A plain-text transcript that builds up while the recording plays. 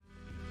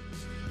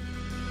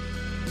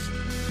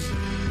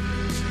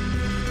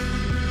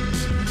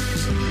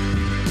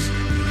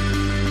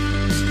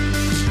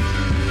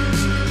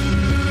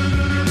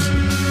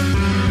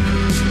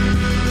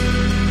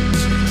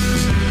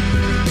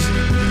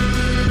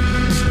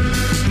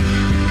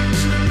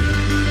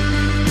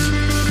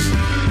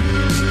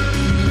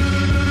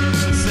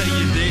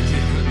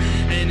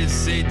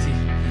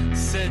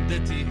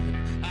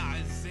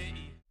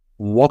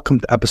welcome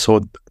to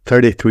episode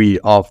 33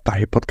 of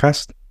Tahi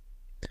Podcast.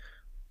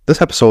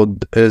 This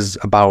episode is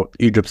about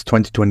Egypt's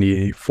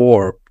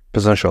 2024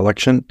 presidential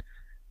election,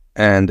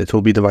 and it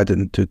will be divided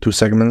into two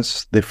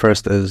segments. The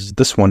first is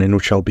this one, in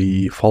which I'll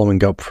be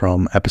following up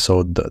from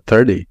episode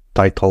 30,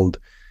 titled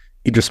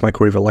Egypt's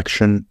Microwave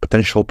Election,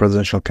 Potential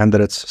Presidential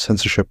Candidates,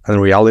 Censorship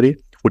and Reality,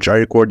 which I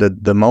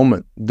recorded the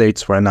moment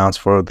dates were announced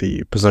for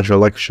the presidential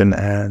election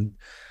and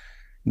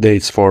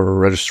dates for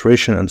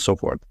registration and so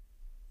forth.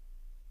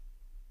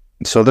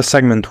 So this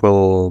segment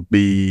will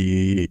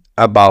be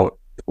about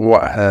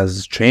what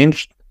has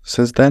changed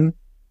since then,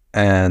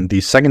 and the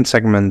second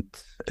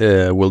segment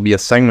will be a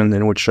segment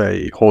in which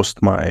I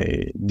host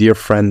my dear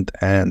friend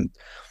and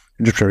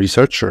Egyptian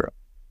researcher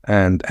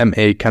and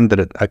MA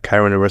candidate at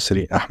Cairo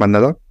University, Ahmed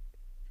Nada,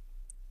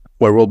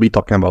 where we'll be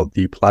talking about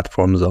the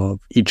platforms of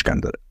each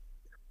candidate.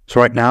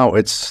 So right now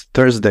it's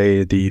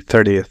Thursday, the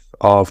 30th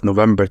of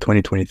November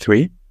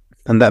 2023,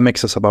 and that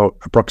makes us about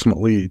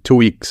approximately 2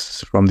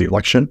 weeks from the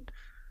election.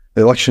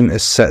 The election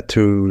is set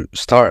to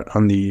start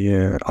on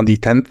the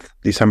 10th,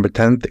 December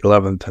 10th,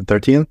 11th, and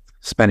 13th,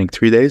 spanning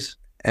 3 days.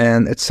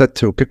 And it's set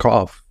to kick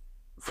off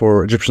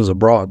for Egyptians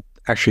abroad,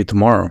 actually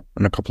tomorrow,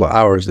 in a couple of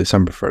hours,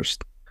 December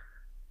 1st.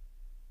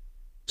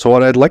 So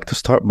what I'd like to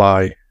start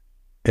by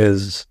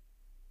is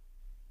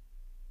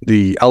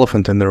the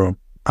elephant in the room,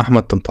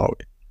 Ahmed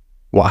Tantawi.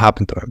 What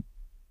happened to him?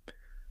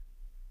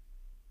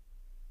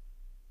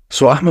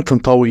 So Ahmed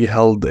Tantawi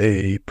held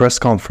a press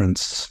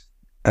conference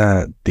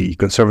at the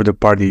Conservative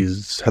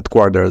Party's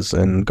headquarters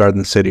in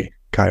Garden City,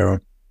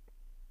 Cairo,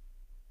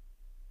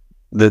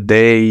 the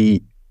day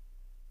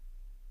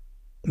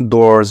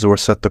doors were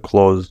set to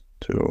close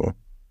to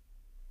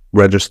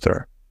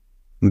register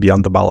and be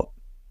on the ballot.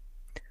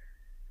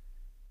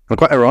 And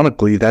quite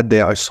ironically, that day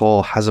I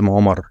saw Hazem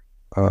Omar,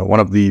 one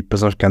of the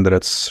presidential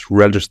candidates,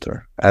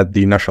 register at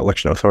the National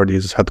Election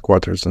Authority's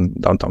headquarters in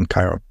downtown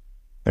Cairo.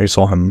 I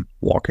saw him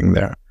walking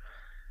there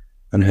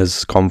in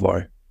his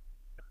convoy.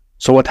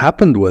 So what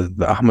happened with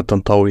Ahmed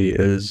Tantawi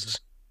is,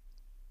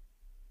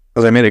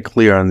 as I made it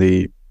clear in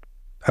the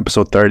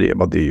episode 30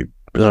 about the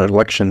presidential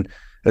election,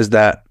 is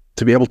that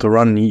to be able to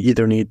run, you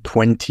either need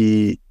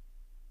 20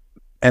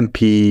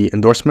 MP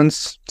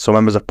endorsements, so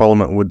members of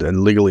parliament would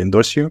legally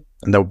endorse you,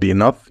 and that would be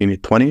enough. You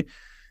need 20.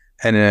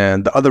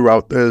 And the other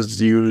route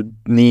is you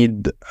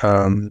need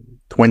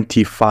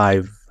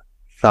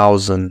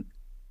 25,000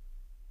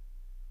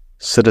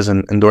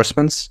 citizen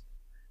endorsements,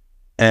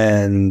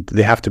 and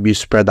they have to be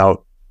spread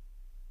out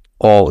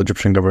all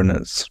Egyptian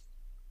governors.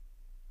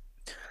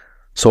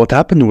 So what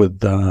happened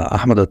with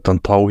Ahmed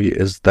Tantawi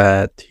is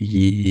that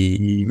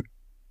he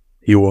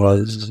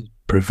was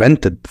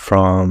prevented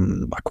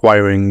from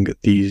acquiring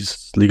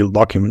these legal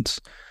documents,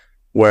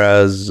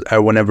 whereas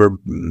whenever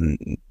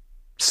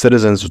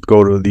citizens would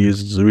go to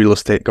these real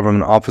estate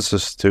government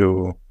offices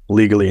to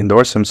legally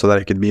endorse him so that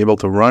he could be able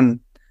to run,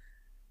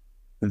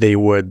 they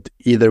would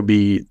either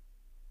be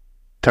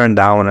turned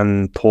down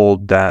and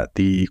told that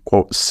the,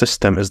 quote,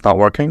 system is not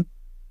working,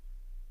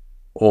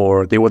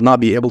 or they would not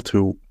be able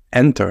to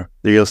enter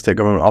the real estate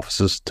government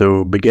offices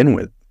to begin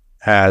with,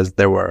 as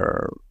there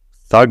were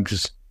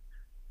thugs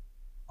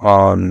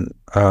on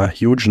a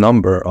huge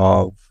number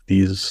of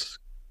these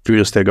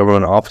real estate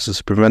government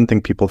offices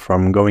preventing people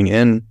from going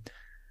in,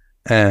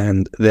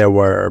 and there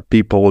were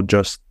people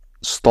just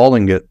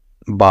stalling it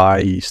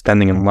by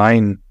standing in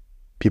line,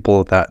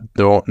 people that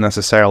don't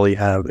necessarily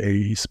have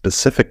a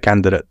specific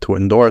candidate to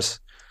endorse.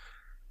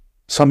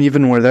 Some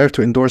even were there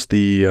to endorse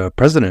the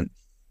president,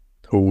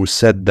 who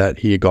said that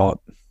he got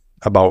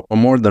about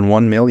more than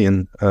 1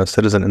 million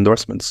citizen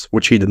endorsements,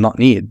 which he did not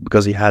need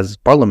because he has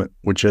parliament,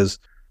 which is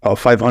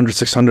 500,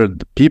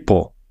 600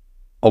 people,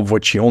 of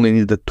which he only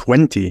needed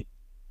 20,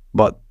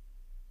 but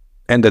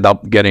ended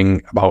up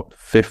getting about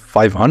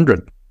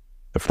 500,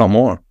 if not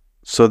more.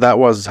 So that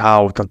was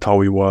how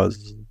Tantawi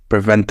was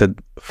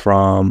prevented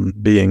from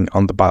being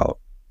on the ballot.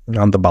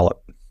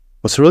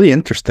 What's really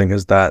interesting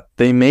is that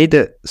they made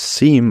it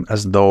seem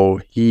as though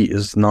he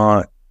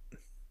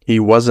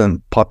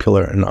wasn't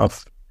popular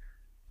enough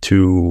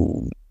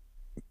to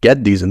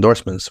get these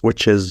endorsements,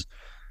 which is,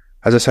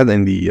 as I said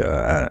in the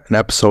in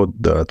episode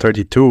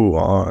 32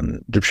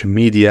 on Egyptian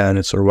media and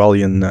its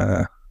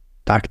Orwellian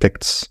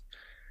tactics,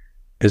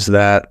 is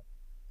that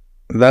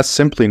that's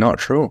simply not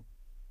true.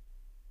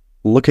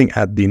 Looking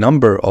at the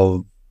number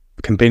of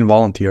campaign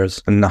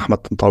volunteers in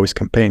Ahmed Tantawi's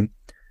campaign,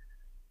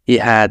 he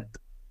had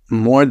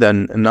more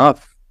than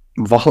enough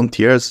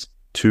volunteers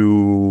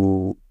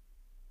to,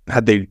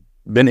 had they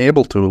been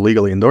able to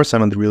legally endorse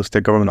him in the real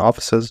estate government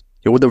offices,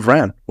 he would have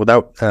ran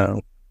without,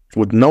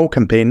 with no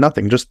campaign,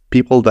 nothing, just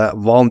people that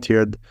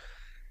volunteered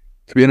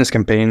to be in his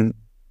campaign.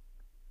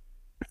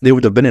 They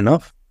would have been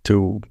enough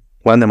to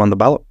land him on the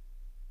ballot.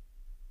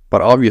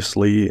 But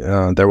obviously,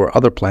 there were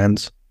other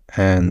plans,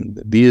 and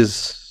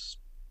these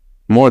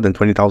more than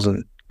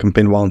 20,000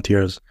 campaign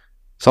volunteers,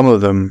 some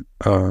of them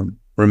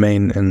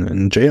remain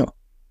in jail,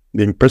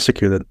 being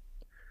persecuted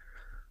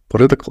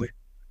politically.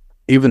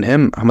 Even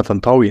him, Ahmed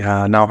Tantawi,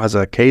 now has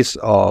a case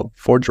of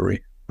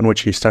forgery in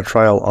which he stands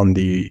trial on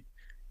the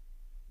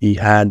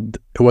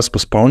it was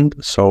postponed,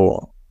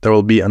 so there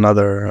will be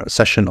another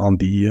session on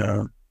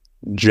the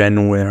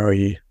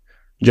January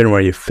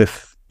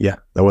 5th. Yeah,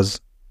 that was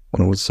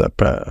when it was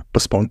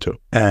postponed to.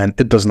 And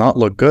it does not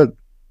look good,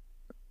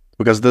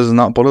 because this is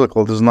not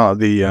political. This is not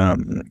the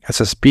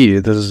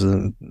SSP. This is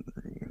a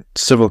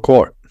civil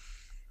court.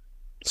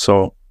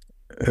 So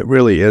it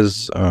really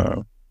is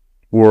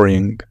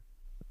worrying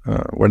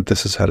where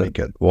this is heading.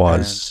 It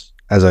was,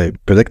 as I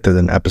predicted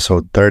in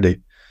episode 30,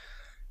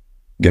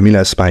 Jamila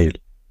Ismail.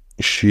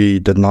 She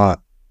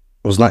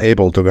was not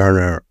able to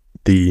garner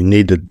the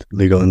needed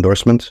legal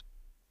endorsement,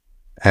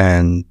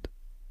 and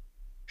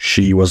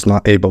she was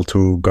not able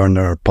to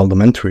garner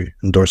parliamentary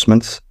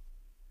endorsements,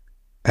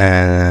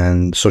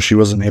 and so she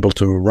wasn't able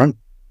to run.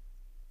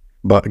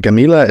 But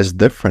Jamila is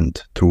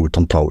different to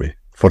Tantawi.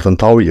 For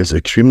Tantawi is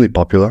extremely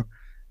popular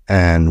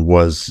and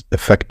was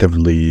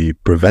effectively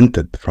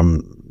prevented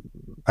from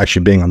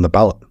actually being on the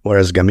ballot,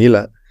 whereas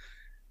Jamila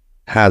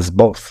has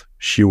both.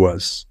 She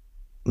was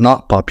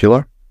not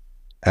popular,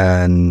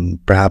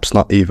 and perhaps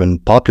not even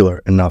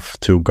popular enough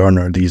to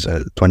garner these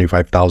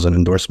 25,000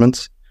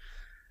 endorsements.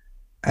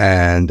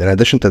 And in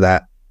addition to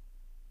that,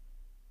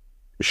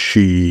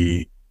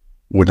 she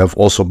would have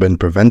also been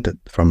prevented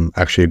from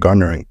actually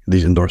garnering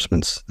these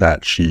endorsements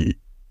that she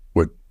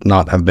would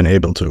not have been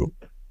able to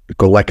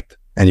collect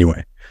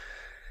anyway.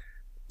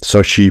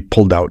 So she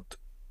pulled out.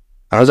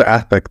 Another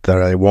aspect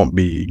that I won't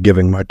be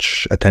giving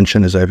much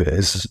attention is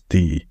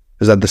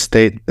that the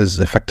state is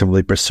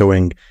effectively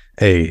pursuing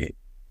a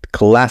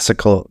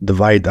classical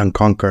divide and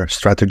conquer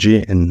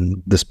strategy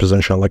in this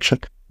presidential election,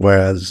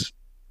 whereas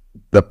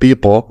the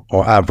people,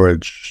 or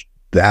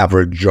the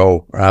average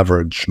Joe or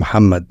average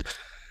Muhammad,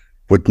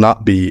 would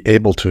not be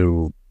able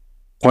to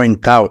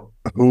point out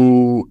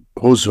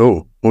who's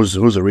a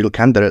real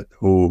candidate,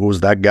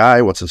 who's that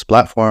guy, what's his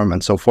platform,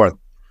 and so forth.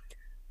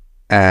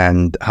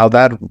 And how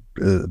that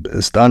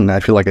is done, I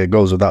feel like it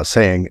goes without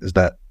saying, is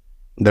that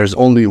there's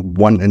only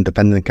one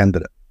independent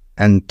candidate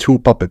and two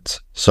puppets.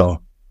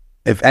 So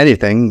if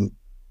anything,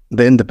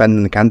 the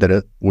independent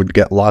candidate would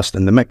get lost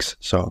in the mix.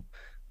 So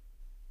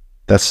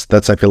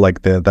that's I feel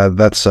like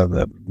that's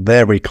a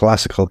very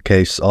classical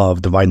case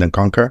of divide and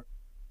conquer.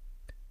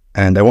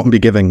 And I won't be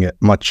giving it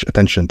much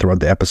attention throughout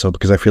the episode,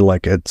 because I feel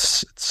like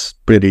it's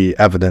pretty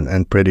evident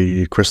and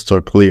pretty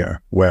crystal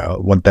clear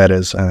what that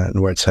is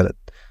and where it's headed.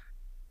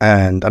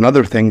 And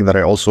another thing that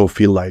I also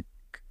feel like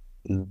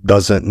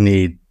doesn't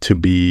need to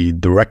be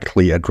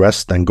directly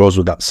addressed and goes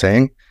without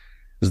saying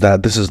is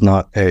that this is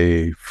not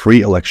a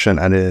free election,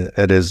 and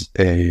it is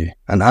an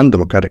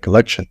undemocratic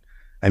election.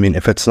 I mean,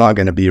 if it's not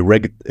going to be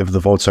rigged, if the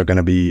votes are going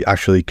to be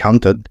actually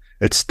counted,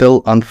 it's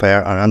still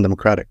unfair and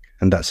undemocratic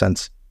in that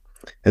sense.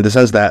 In the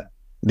sense that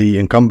the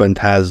incumbent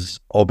has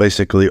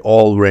basically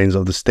all reins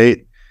of the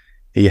state.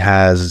 He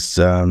holds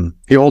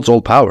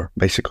all power,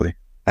 basically.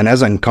 And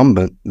as an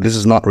incumbent, this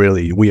is not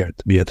really weird,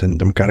 be it in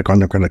democratic or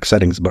undemocratic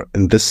settings, but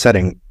in this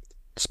setting,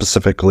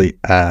 specifically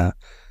an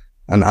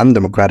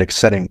undemocratic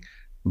setting,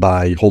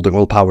 by holding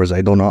all powers,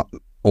 I do not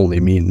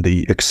only mean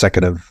the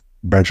executive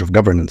branch of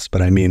governance,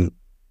 but I mean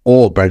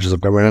all branches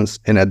of governance,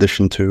 in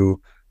addition to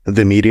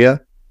the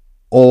media,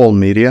 all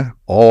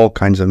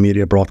kinds of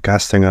media,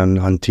 broadcasting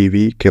on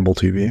TV, cable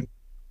TV,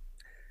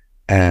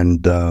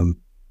 and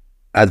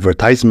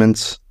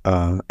advertisements,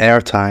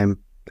 airtime,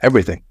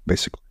 everything,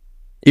 basically.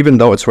 Even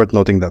though it's worth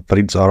noting that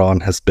Fareed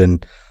Zahran has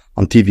been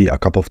on TV a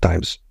couple of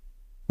times,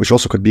 which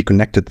also could be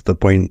connected to the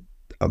point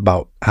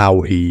about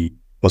how he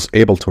was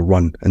able to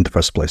run in the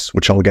first place,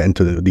 which I'll get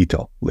into the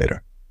detail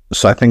later.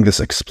 So I think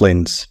this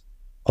explains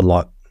a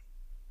lot.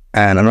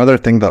 And another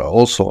thing that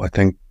also I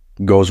think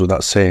goes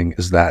without saying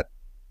is that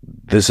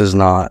this is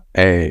not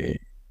a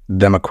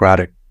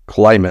democratic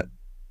climate.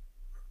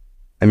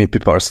 I mean,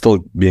 people are still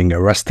being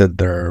arrested,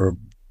 their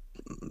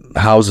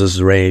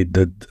houses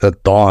raided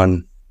at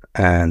dawn,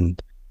 and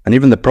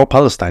even the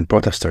pro-Palestine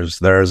protesters,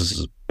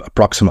 there's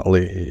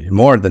approximately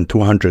more than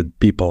 200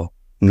 people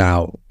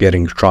now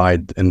getting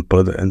tried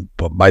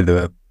by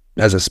the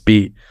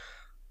SSP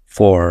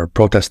for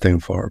protesting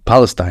for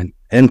Palestine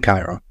in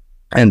Cairo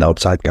and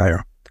outside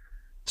Cairo.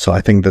 So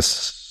I think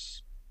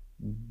this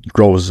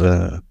brings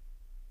a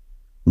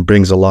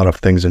lot of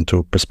things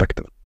into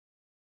perspective.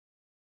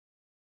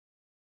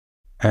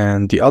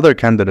 And the other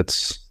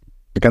candidates,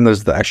 the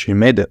candidates that actually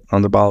made it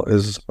on the ballot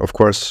is, of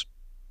course,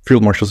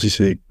 Field Marshal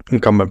Sisi,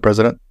 incumbent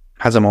president,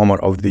 Hazem Omar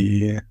of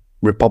the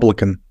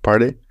Republican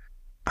Party,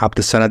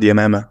 Abdessanad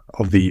Yamama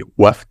of the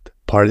Wafd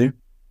Party,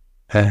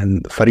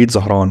 and Fareed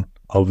Zahran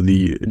of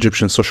the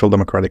Egyptian Social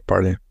Democratic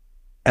Party.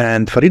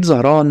 And Fareed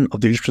Zahran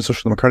of the Egyptian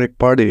Social Democratic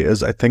Party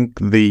is, I think,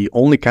 the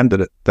only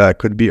candidate that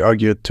could be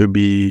argued to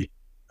be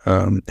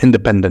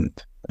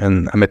independent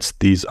and amidst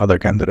these other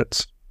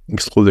candidates,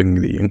 excluding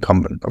the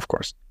incumbent, of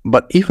course.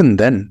 But even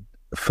then,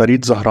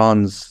 Fareed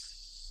Zahran's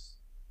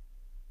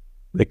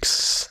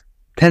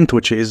extent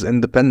which is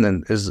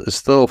independent is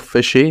still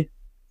fishy.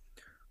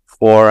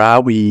 For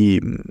how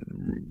we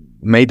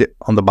made it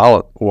on the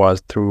ballot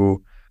was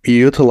through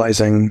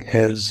utilizing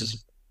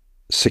his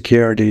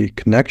security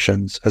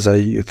connections, as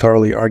I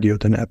thoroughly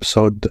argued in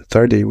episode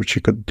 30, which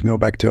you could go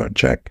back to and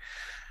check.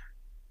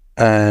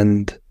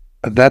 And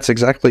that's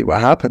exactly what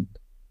happened.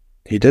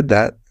 He did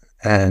that,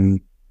 and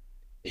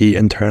he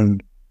in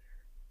turn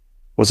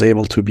was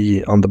able to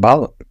be on the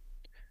ballot,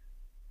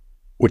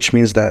 which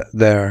means that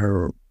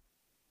there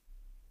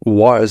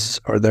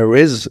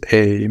is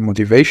a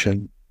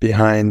motivation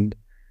behind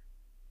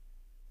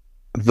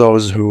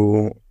those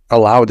who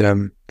allowed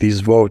him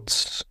these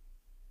votes,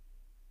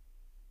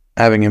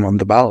 having him on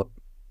the ballot,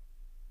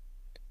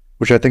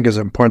 which I think is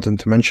important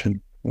to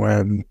mention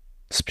when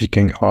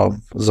speaking of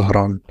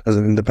Zahran as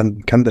an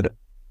independent candidate.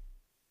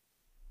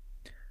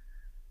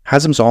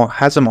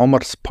 Hazem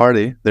Omar's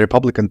party, the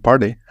Republican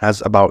Party,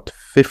 has about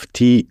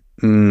 50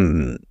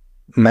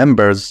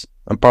 members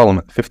in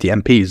parliament, 50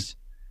 MPs,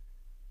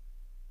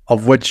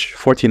 of which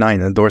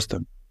 49 endorsed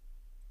him.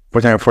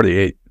 49 or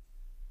 48.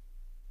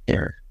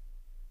 Yeah.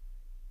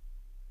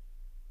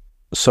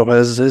 So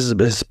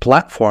his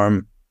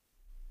platform,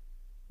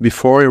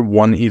 before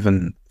one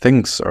even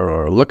thinks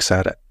or looks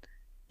at it,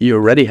 you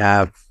already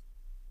have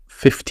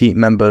 50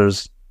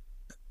 members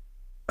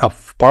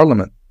of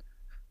parliament.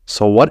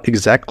 So what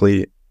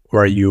exactly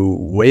were you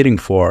waiting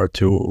for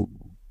to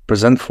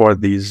present for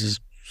these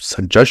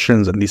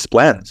suggestions and these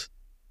plans?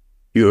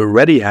 You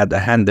already had a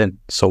hand in,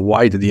 so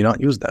why did you not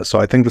use that? So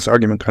I think this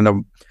argument kind of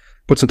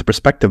puts into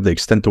perspective the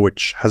extent to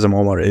which Hazem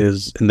Omar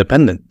is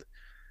independent.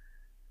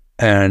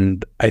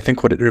 And I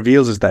think what it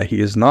reveals is that he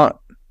is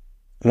not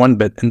one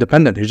bit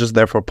independent. He's just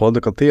there for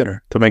political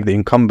theater, to make the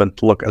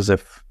incumbent look as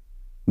if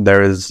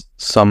there is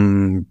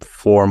some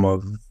form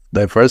of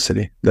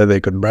diversity that they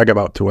could brag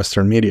about to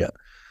Western media.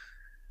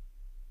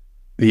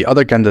 The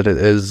other candidate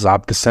is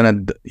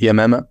Abdessanad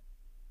Yamama,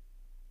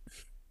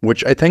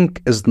 which I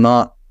think is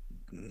not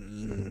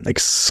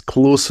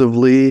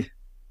exclusively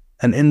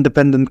an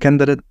independent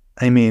candidate.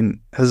 I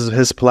mean,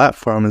 his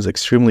platform is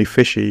extremely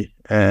fishy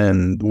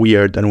and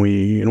weird, and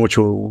which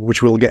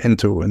we'll get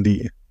into in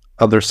the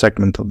other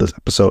segment of this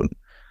episode.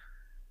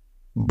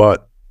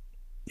 But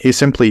he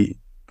simply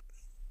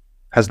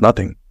has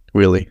nothing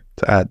really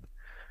to add,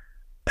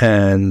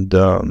 and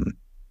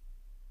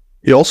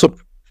he also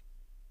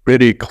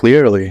pretty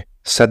clearly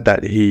said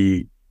that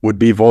he would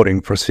be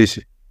voting for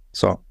Sisi.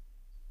 So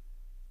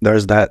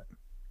there's that.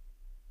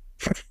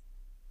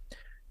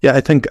 Yeah,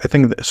 I think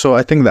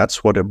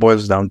that's what it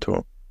boils down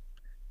to.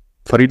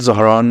 Fareed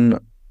Zahran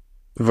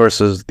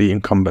versus the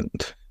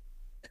incumbent.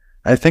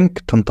 I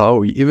think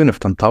Tantawi, even if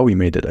Tantawi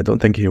made it, I don't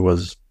think he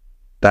was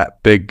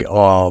that big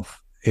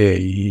of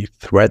a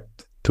threat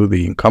to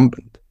the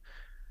incumbent.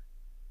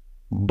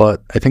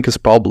 But I think his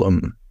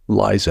problem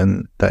lies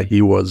in that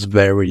he was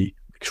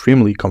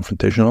extremely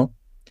confrontational,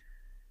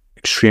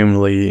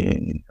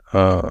 extremely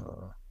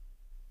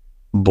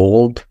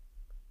bold,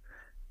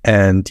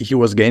 and he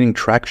was gaining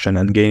traction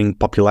and gaining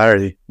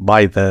popularity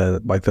by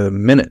the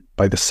minute,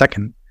 by the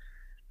second.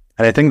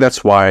 And I think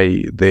that's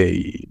why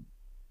they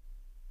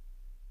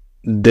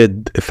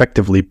did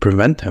effectively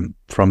prevent him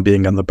from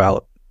being on the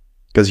ballot,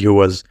 because he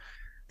was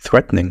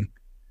threatening.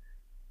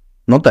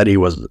 Not that he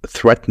was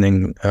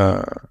threatening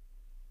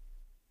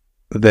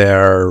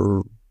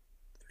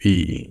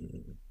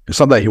it's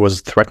not that he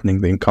was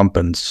threatening the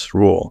incumbent's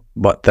rule,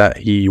 but that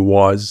he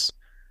was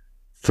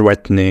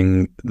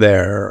threatening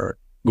their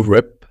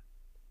grip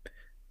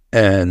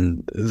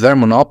and their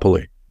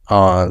monopoly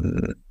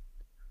on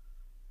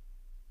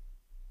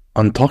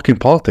talking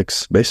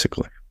politics,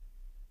 basically.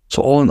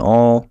 So all in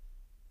all,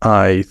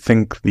 I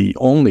think the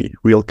only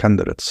real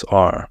candidates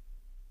are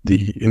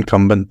the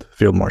incumbent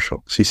Field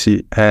Marshal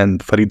Sisi and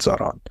Fareed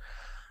Zahran.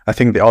 I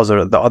think the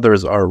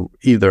others are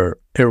either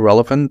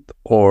irrelevant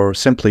or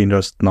simply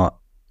just not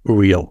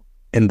real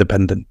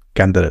independent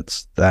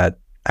candidates that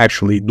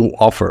actually do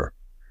offer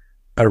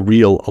a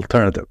real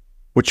alternative,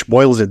 which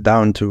boils it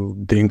down to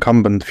the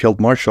incumbent Field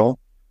Marshal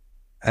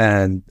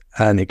and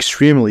an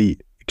extremely,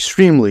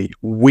 extremely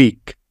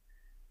weak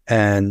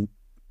and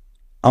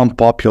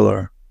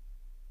unpopular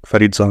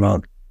Fareed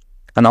Zahran.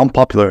 And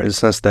unpopular in the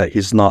sense that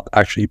he's not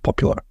actually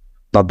popular,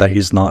 not that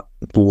he's not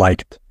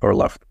liked or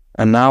loved.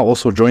 And now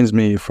also joins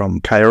me from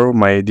Cairo,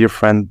 my dear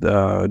friend,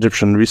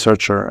 Egyptian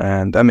researcher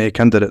and MA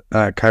candidate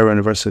at Cairo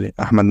University,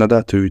 Ahmed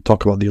Nada, to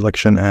talk about the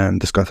election and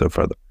discuss it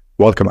further.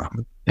 Welcome,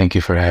 Ahmed. Thank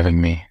you for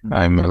having me.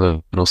 I'm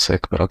a little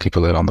sick, but I'll keep a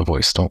lid on the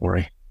voice. Don't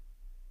worry.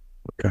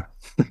 Okay.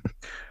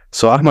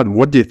 So, Ahmed,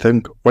 what do you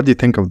think? What do you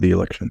think of the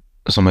election?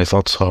 So my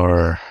thoughts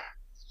are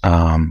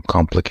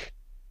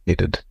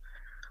complicated.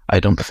 I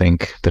don't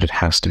think that it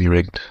has to be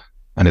rigged,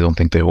 and I don't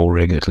think they will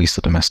rig at least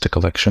the domestic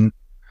election.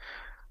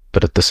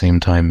 But at the same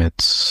time,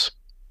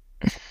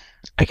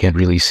 I can't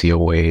really see a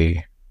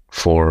way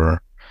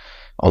for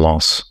a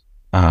loss.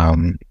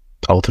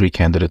 All three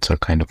candidates are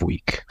kind of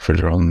weak for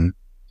their own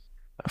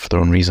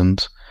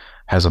reasons.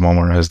 Hazem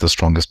Omar has the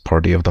strongest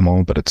party of them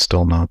all, but it's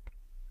still not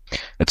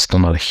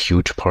a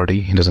huge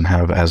party. He doesn't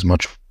have as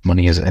much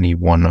money as any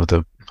one of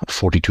the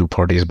 42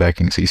 parties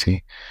backing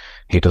Sisi.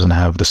 He doesn't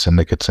have the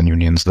syndicates and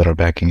unions that are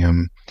backing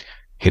him.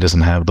 He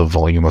doesn't have the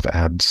volume of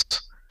ads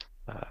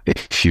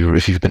If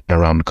you've been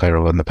around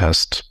Cairo in the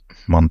past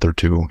month or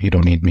two, you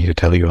don't need me to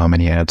tell you how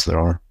many ads there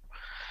are.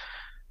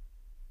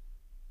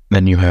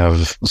 Then you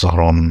have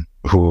Zahran,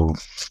 who,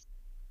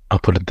 I'll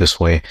put it this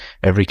way,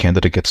 every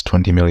candidate gets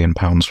 20 million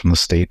pounds from the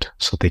state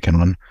so they can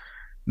run.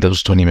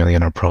 Those 20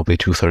 million are probably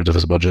 2/3 of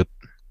his budget.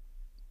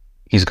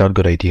 He's got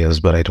good ideas,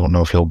 but I don't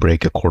know if he'll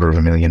break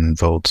 250,000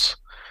 votes.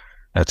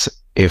 That's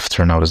if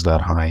turnout is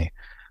that high.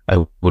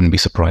 I wouldn't be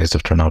surprised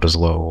if turnout is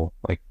low,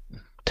 like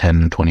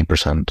 10,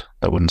 20%.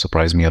 That wouldn't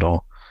surprise me at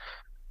all.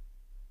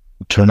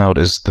 Turnout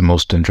is the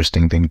most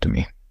interesting thing to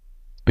me,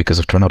 because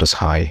if turnout is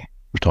high,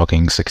 we're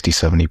talking 60,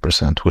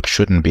 70%, which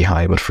shouldn't be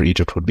high, but for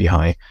Egypt would be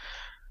high.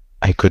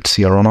 I could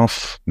see a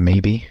runoff,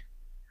 maybe.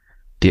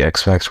 The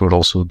X factor would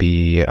also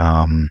be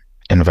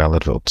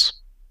invalid votes,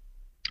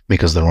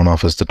 because the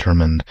runoff is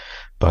determined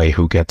by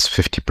who gets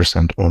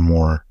 50% or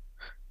more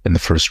in the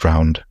first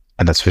round,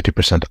 and that's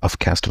 50% of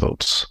cast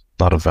votes,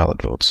 not of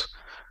valid votes.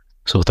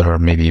 So if there are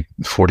maybe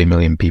 40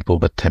 million people,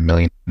 but 10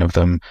 million of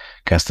them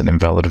cast an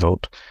invalid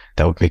vote,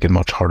 that would make it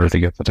much harder to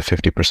get to the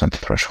 50%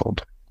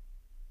 threshold.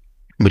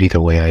 But either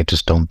way, I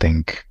don't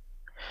think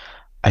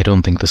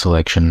this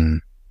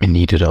election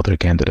needed other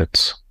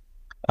candidates.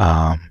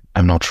 I'm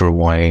not sure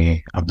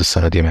why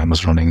Abdessanad Yamam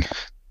was running.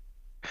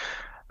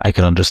 I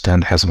can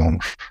understand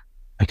Hazm.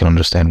 I can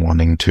understand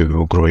wanting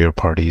to grow your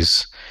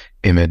party's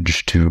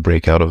image, to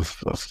break out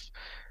of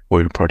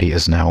where your party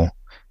is now.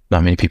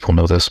 Not many people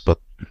know this, but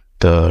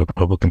the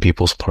Republican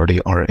People's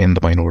Party are in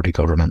the minority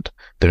government.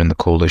 They're in the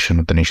coalition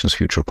with the Nation's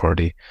Future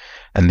Party,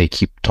 and they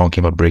keep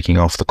talking about breaking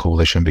off the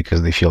coalition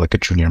because they feel like a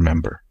junior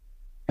member.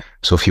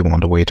 So if you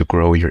want a way to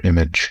grow your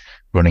image,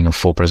 running a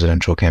full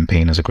presidential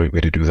campaign is a great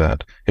way to do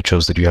that. It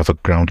shows that you have a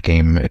ground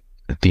game.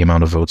 The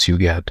amount of votes you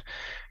get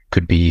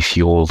could be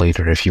fuel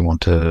later if you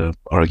want to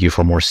argue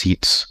for more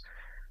seats.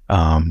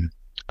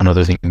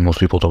 Another thing most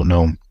people don't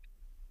know,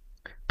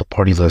 the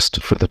party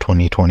list for the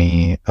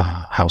 2020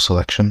 House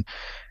election,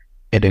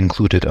 it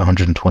included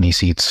 120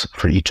 seats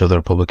for each of the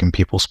Republican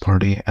People's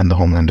Party and the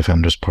Homeland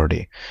Defenders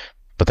Party,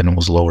 but then it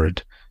was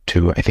lowered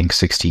to, I think,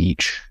 60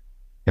 each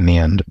in the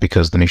end,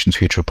 because the Nation's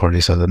Future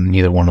Party said that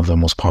neither one of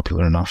them was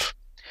popular enough.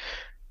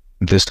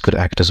 This could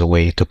act as a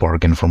way to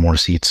bargain for more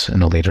seats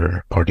in a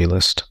later party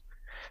list.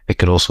 It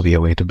could also be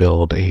a way to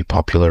build a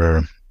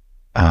popular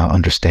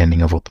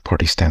understanding of what the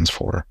party stands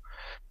for,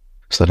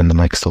 so that in the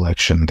next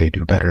election they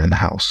do better in the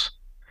House.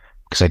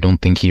 Because I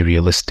don't think he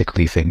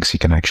realistically thinks he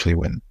can actually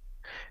win.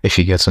 If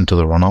he gets into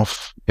the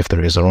runoff, if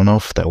there is a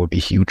runoff, that would be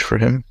huge for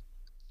him.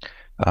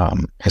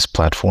 His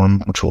platform,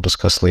 which we'll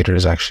discuss later,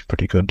 is actually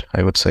pretty good,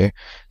 I would say.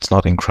 It's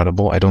not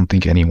incredible. I don't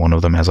think any one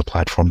of them has a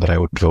platform that I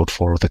would vote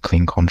for with a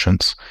clean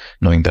conscience,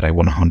 knowing that I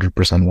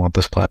 100% want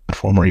this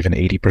platform, or even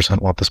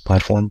 80% want this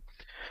platform.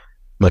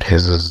 But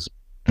his is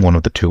one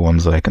of the two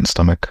ones that I can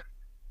stomach.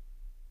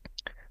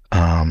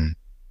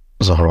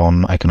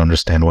 Zahran, I can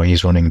understand why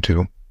he's running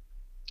too.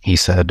 He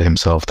said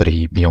himself that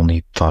he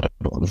only thought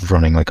of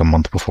running like a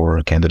month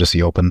before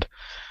candidacy opened.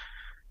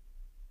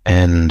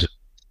 And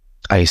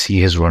I see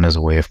his run as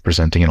a way of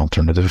presenting an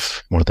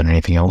alternative more than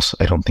anything else.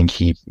 I don't think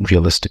he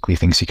realistically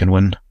thinks he can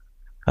win.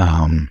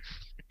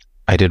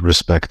 I did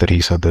respect that he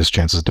said those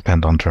chances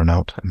depend on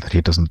turnout, and that he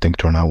doesn't think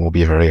turnout will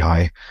be very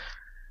high.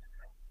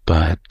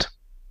 But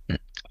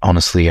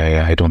honestly,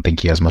 I don't think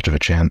he has much of a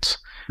chance.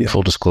 Yeah.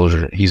 Full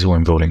disclosure, he's who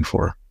I'm voting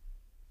for.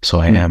 So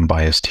I am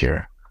biased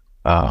here.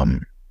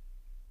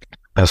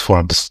 As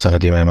for Abdessanad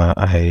Yamam,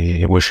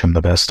 I wish him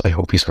the best. I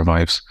hope he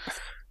survives.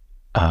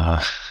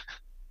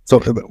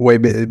 So wait,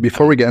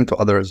 before we get into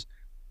others,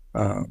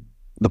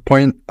 the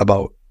point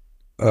about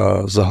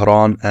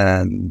Zahran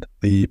and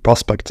the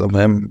prospects of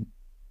him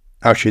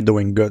actually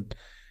doing good.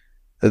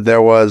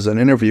 There was an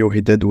interview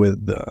he did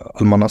with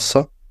Al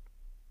Manassa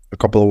a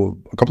couple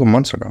of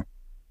months ago,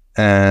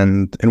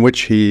 and in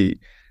which he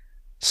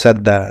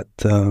said that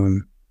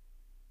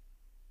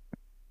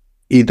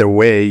either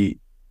way,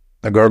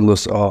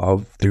 regardless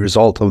of the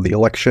result of the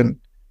election,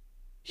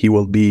 he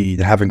will be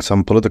having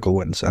some political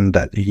wins, and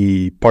that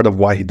part of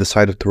why he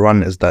decided to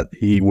run is that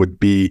he would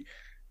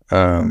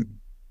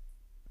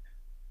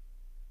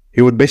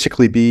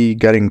basically be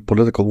getting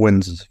political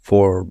wins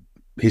for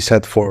the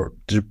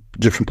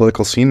Egyptian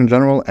political scene in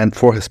general, and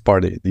for his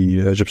party,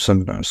 the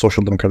Egyptian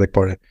Social Democratic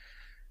Party,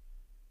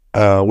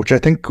 which I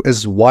think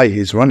is why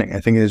he's running. I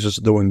think he's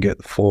just doing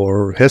it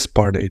for his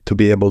party to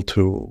be able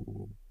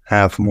to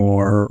have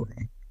more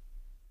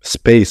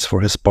space for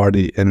his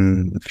party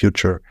in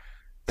future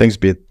things,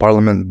 be it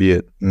parliament, be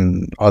it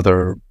in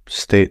other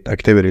state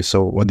activities.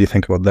 So what do you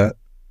think about that?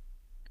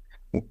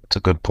 It's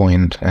a good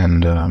point.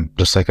 And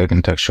just like I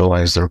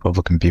contextualized the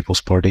Republican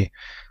People's Party,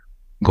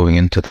 going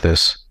into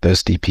this, the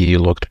SDP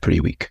looked pretty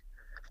weak.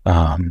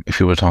 If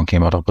you were talking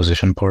about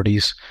opposition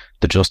parties,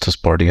 the Justice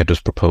Party had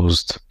just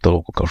proposed the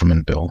local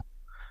government bill.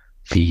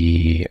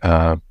 The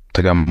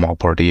Tagamal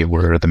Party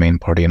were the main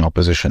party in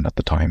opposition at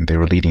the time. They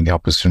were leading the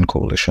opposition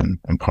coalition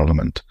in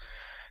parliament.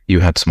 You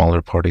had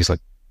smaller parties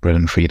like Bread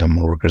and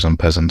Freedom, Workers and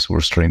Peasants, who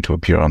were starting to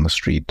appear on the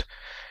street.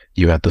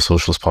 You had the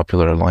Socialist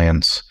Popular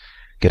Alliance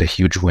get a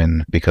huge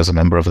win because a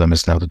member of them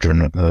is now the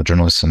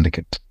journalist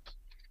syndicate.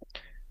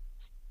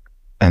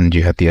 And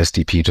you had the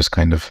SDP just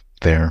kind of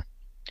there.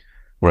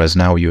 Whereas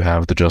now you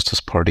have the Justice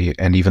Party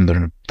and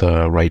even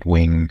the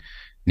right-wing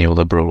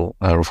neoliberal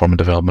Reform and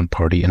Development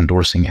Party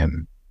endorsing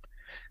him.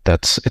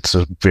 It's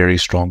a very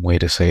strong way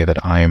to say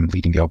that I'm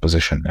leading the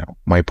opposition now.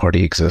 My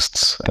party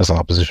exists as an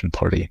opposition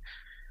party.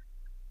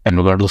 And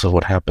regardless of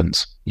what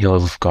happens, he'll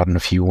have gotten a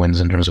few wins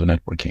in terms of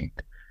networking.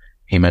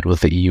 He met with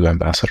the EU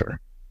ambassador.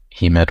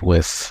 He met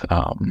with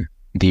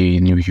the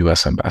new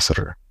US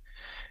ambassador.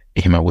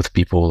 He met with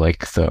people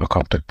like the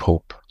Coptic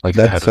Pope, like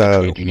the head of the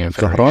Trade Union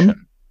Federation. Zahran?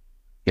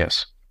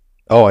 Yes.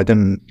 Oh, I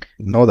didn't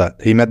know that.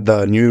 He met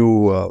the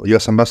new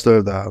US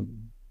ambassador, the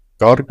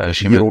Garg,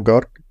 Hero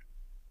Garg.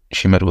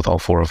 She met with all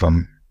four of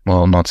them.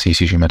 Well, not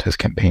Sisi, she met his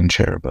campaign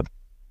chair, but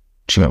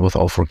she met with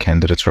all four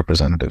candidates'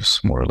 representatives,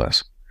 more or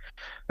less.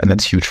 And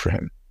that's huge for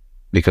him.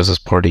 Because his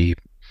party,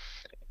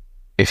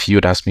 if you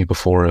had asked me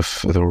before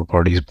if there were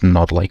parties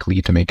not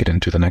likely to make it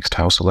into the next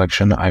House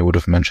election, I would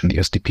have mentioned the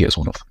SDP as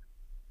one of them.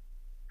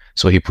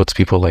 So he puts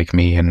people like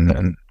me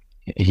and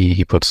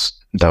he puts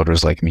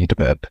doubters like me to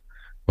bed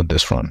with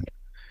this run.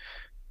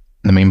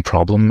 The main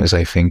problem is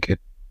I think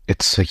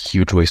it's a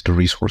huge waste of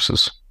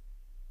resources.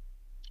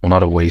 Well,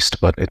 not a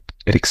waste, but it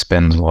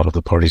expends a lot of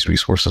the party's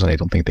resources, and I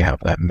don't think they have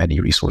that many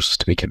resources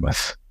to begin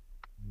with.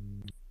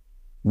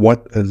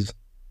 What is?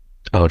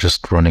 Oh,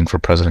 just running for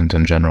president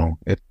in general.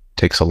 It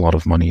takes a lot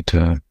of money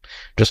to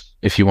just,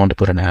 if you want to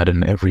put an ad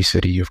in every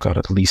city, you've got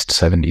at least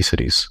 70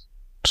 cities.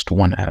 Just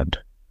one ad.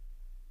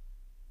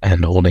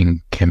 And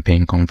holding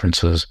campaign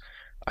conferences,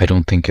 I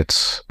don't think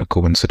it's a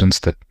coincidence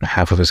that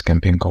half of his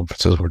campaign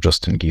conferences were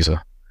just in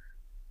Giza.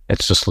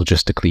 It's just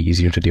logistically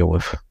easier to deal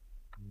with.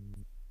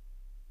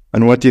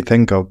 And what do you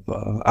think of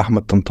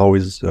Ahmed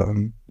Tantawi's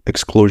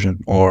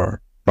exclusion,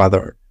 or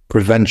rather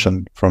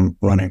prevention from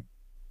running?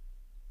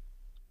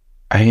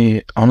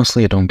 I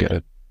don't get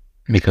it,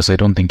 because I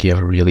don't think he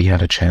ever really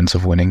had a chance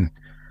of winning.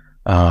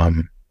 I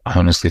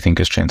honestly think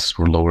his chances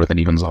were lower than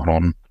even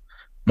Zahran.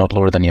 Not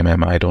lower than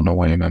Yamama. I don't know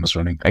why Yamama is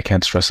running. I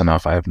can't stress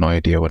enough, I have no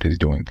idea what he's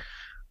doing.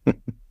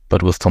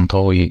 But with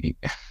Tantawi,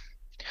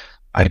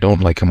 I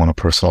don't like him on a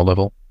personal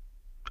level.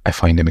 I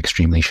find him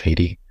extremely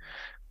shady.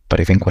 But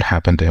I think what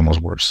happened to him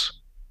was worse,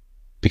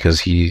 because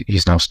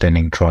he's now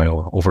standing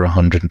trial. Over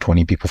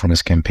 120 people from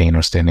his campaign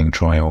are standing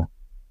trial.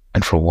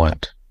 And for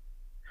what?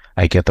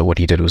 I get that what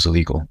he did was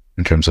illegal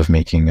in terms of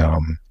making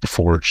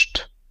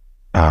forged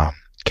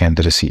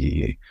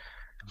candidacy.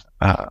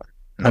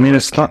 I mean,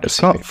 it's not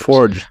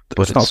forged.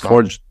 It's not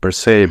forged per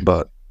se,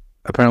 but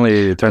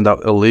apparently it turned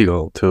out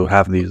illegal to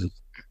have these.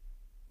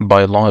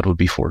 By law, it would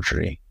be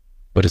forgery,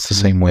 but it's the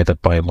same way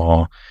that by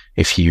law,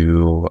 if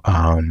you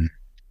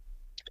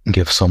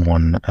give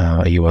someone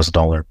a US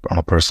dollar on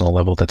a personal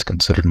level, that's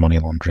considered money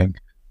laundering.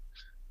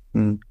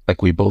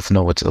 Like, we both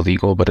know it's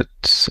illegal, but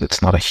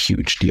it's not a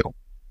huge deal,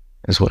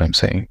 is what I'm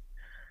saying.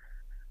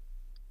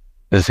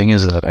 The thing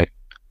is that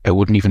I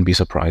wouldn't even be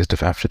surprised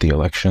if after the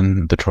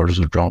election the charges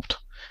are dropped,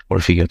 or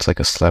if he gets like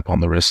a slap on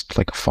the wrist,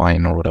 like a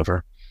fine or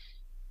whatever.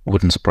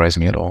 Wouldn't surprise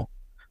me at all.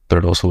 But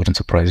it also wouldn't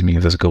surprise me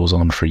if this goes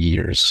on for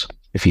years,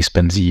 if he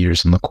spends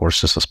years in the course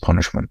just as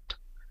punishment.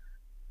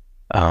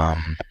 There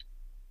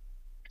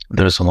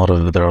are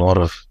a lot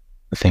of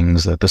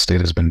things that the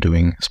state has been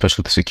doing,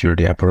 especially the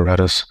security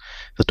apparatus,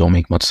 that don't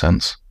make much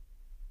sense.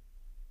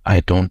 I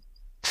don't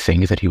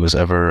think that he was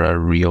ever a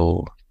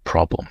real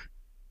problem.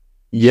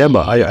 Yeah,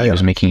 but he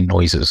was making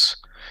noises,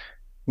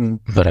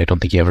 but I don't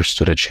think he ever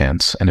stood a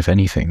chance. And if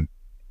anything,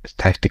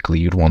 tactically,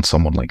 you'd want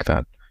someone like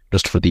that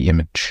just for the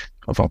image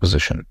of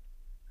opposition.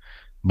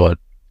 But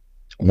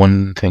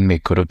one thing they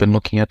could have been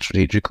looking at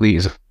strategically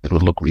is it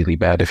would look really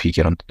bad if he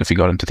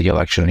got into the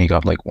election and he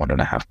got like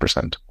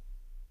 1.5%.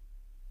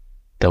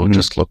 That would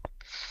just look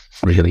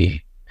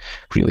really,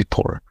 really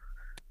poor.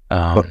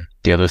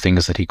 The other thing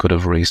is that he could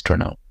have raised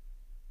turnout,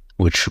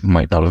 which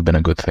might not have been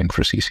a good thing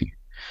for Sisi,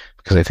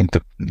 because I think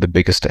the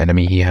biggest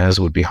enemy he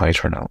has would be high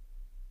turnout,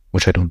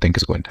 which I don't think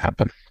is going to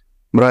happen.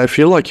 But I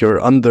feel like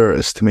you're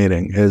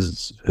underestimating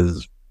his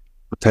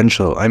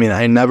potential. I mean,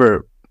 I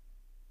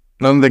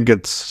don't think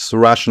it's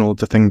rational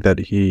to think that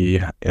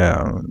he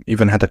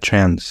even had a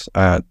chance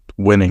at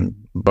winning.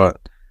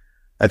 But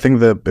I think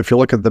that if you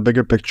look at the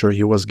bigger picture,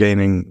 he was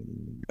gaining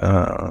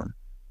a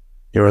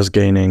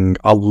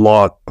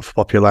lot of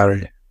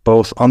popularity,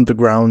 both on the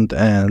ground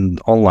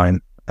and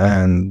online.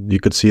 And you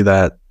could see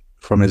that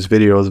from his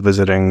videos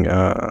visiting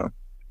the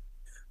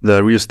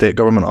real estate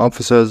government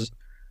offices,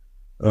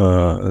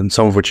 and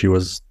some of which he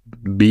was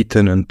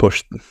beaten and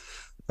pushed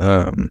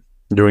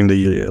during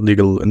the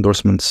legal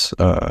endorsements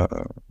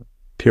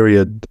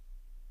period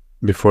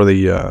before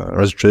the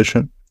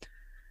registration.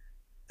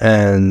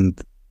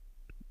 And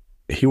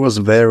he was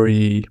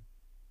very,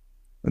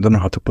 I don't know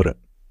how to put it,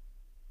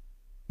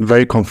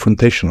 very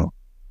confrontational.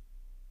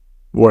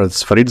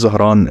 Whereas Farid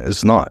Zahran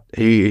is not.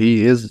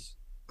 He is,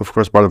 of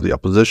course, part of the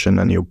opposition,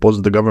 and he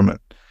opposes the government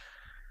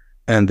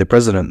and the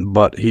president,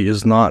 but he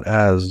is not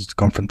as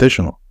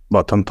confrontational.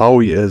 But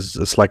Tantawi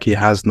it's like he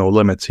has no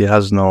limits. He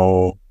has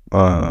no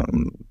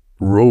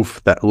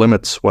roof that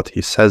limits what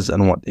he says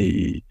and what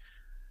he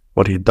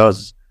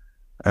does.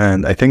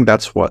 And I think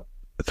that's what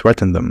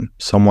threatened them.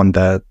 Someone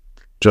that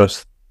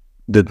just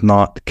did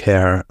not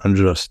care and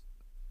just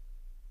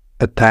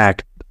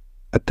attacked.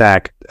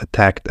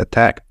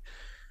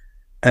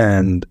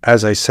 And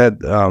as I said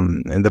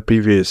in the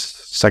previous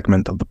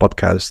segment of the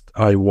podcast,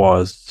 I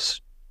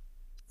was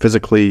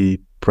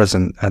physically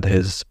present at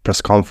his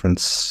press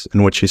conference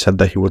in which he said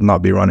that he would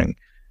not be running.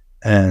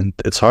 And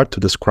it's hard to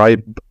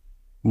describe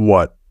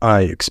what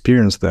I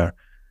experienced there.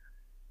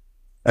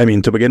 I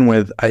mean, to begin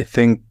with, I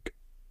think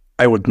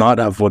I would not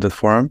have voted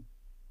for him.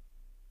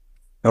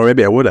 Or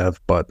maybe I would have,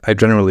 but I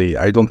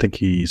don't think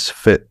he's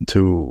fit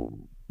to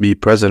be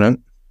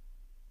president.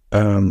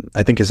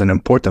 I think he's an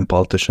important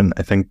politician.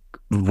 I think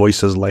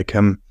voices like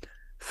him,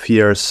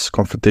 fierce,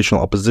 confrontational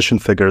opposition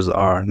figures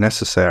are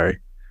necessary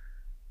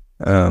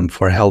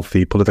for a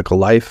healthy political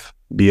life,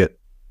 be it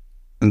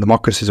in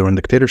democracies or in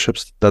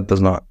dictatorships. That does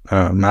not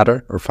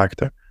matter or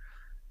factor.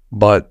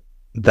 But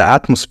the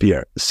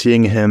atmosphere,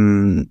 seeing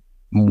him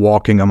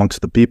walking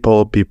amongst the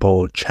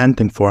people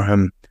chanting for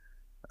him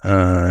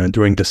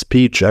during the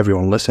speech,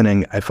 everyone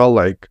listening, I felt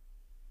like,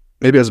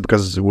 maybe it's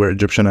because we're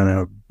Egyptian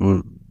and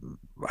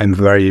I'm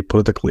very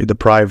politically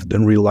deprived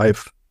in real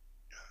life,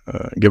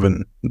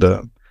 given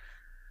the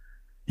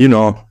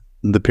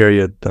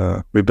period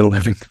we've been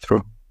living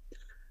through.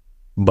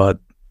 But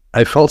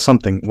I felt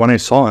something when I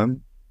saw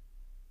him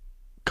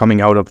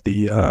coming out of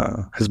the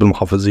Hizb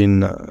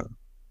al-Muhafizin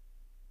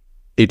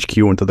HQ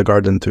into the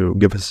garden to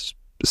give his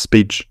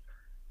speech.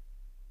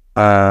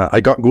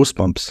 I got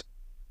goosebumps.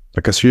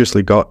 Like, I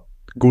seriously got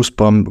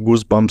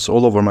goosebumps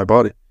all over my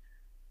body.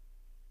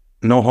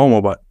 No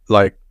homo, but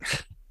like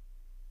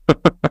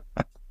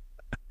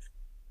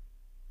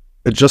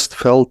it just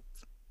felt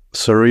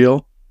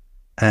surreal.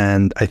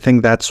 And I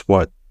think that's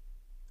what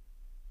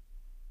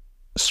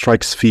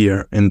strikes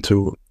fear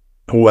into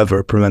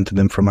whoever prevented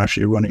him from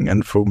actually running,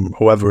 and from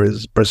whoever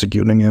is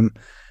persecuting him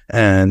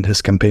and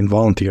his campaign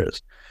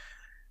volunteers.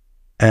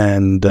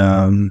 And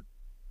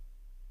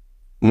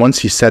once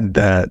he said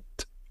the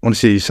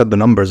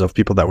numbers of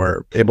people that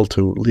were able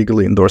to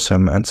legally endorse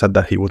him, and said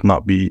that he would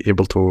not be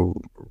able to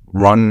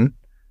run,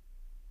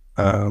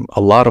 a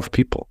lot of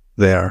people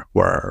there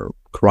were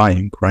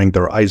crying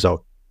their eyes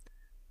out.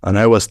 And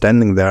I was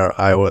standing there.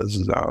 I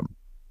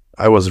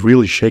was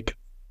really shaken.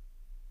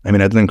 I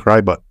mean, I didn't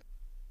cry, but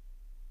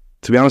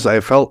to be honest, I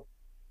felt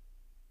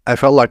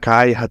like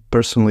I had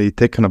personally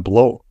taken a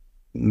blow,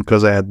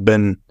 because I had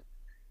been,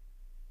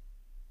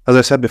 as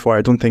I said before,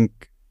 I don't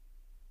think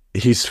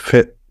he's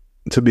fit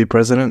to be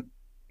president,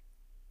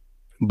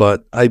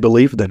 but I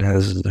believed in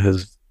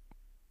his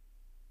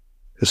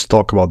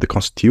talk about the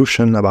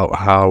Constitution, about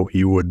how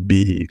he would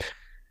be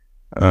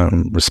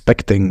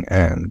respecting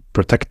and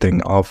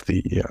protecting of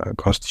the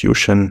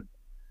Constitution,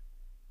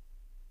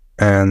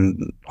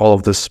 and all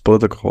of this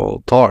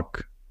political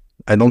talk.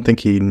 I don't think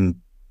he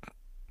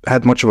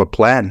had much of a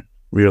plan,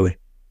 really,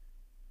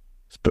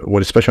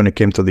 especially when it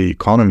came to the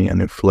economy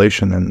and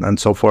inflation and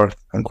so forth.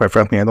 And quite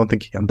frankly, I don't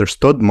think he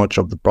understood much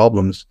of the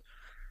problems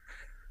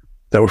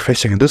that we're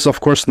facing. And this is, of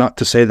course, not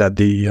to say that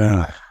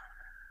the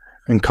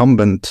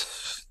incumbent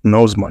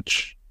knows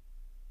much,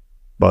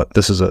 but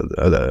this is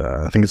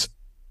I think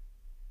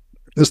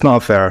it's not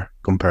a fair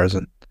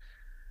comparison.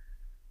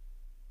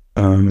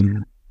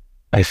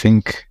 I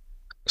think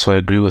so. I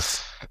agree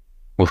with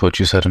what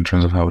you said in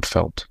terms of how it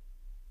felt,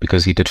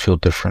 because he did feel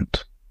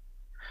different.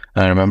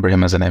 And I remember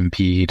him as an MP.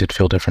 He did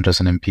feel different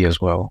as an MP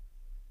as well.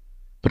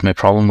 But my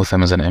problem with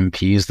him as an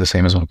MP is the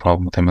same as my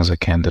problem with him as a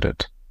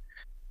candidate.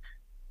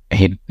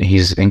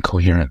 He's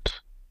incoherent.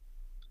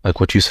 Like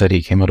what you said,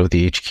 he came out of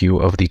the HQ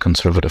of the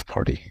Conservative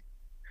Party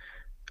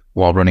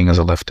while running as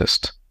a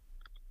leftist,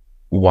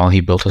 while he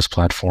built his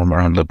platform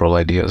around liberal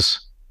ideas.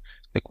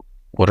 Like,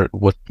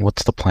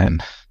 what's the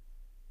plan?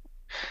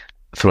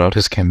 Throughout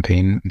his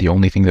campaign, the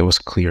only thing that was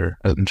clear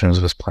in terms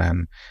of his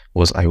plan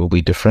was, I will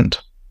be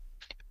different,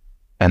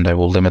 and I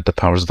will limit the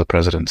powers of the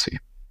presidency.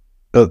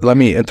 Let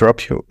me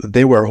interrupt you.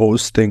 They were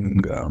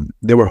hosting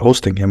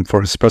him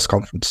for his press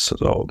conference.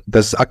 So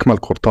there's Akmal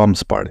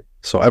Kurtam's party.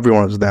 So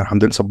everyone was there.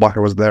 Hamdin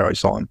Sabahi was there. I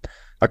saw him.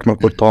 Akmal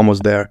Kurtam was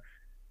there.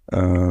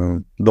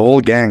 The whole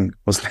gang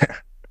was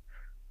there.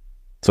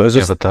 So it's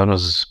just,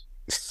 but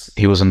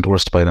he was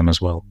endorsed by them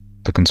as well.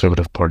 The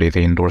Conservative Party,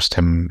 they endorsed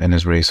him in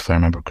his race, if I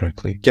remember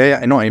correctly.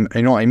 Yeah, I know.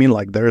 I mean,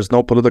 like, there is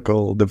no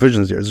political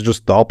divisions here. It's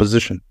just the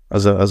opposition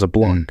as a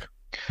bloc.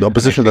 The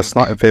opposition that's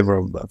not in favor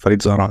of Farid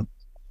Zahran.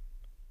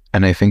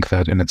 And I think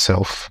that in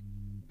itself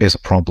is a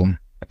problem.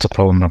 It's a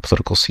problem in our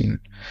political scene,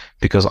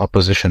 because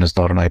opposition is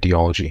not an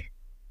ideology.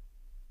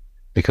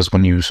 Because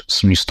when you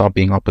stop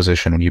being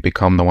opposition, when you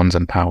become the ones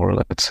in power,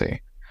 let's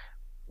say,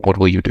 what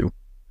will you do?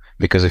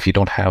 Because if you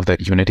don't have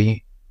that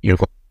unity, you're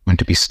going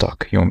to be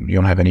stuck. You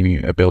don't have any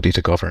ability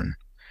to govern.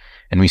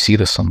 And we see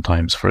this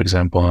sometimes. For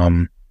example,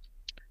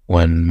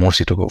 when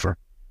Morsi took over,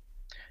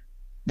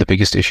 the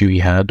biggest issue he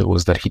had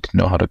was that he didn't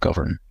know how to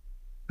govern.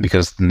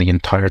 because the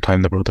entire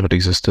time the Brotherhood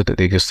existed,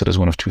 they existed as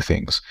one of two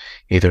things,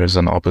 either as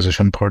an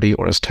opposition party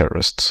or as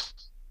terrorists,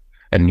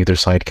 and neither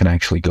side can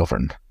actually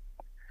govern.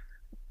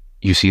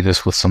 You see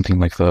this with something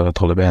like the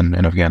Taliban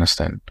in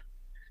Afghanistan.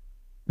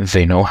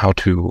 They know how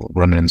to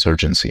run an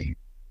insurgency.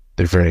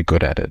 They're very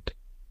good at it.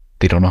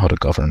 They don't know how to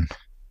govern.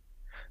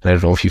 And I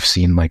don't know if you've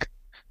seen like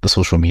the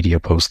social media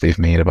posts they've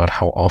made about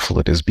how awful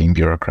it is being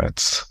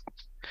bureaucrats.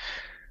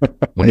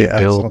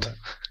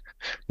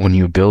 When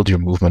you build your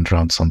movement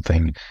around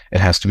something, it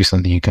has to be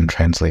something you can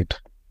translate.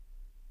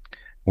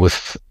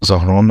 With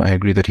Zahran, I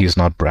agree that he's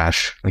not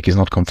brash, like he's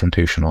not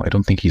confrontational. I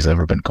don't think he's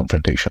ever been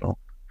confrontational.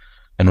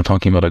 And we're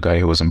talking about a guy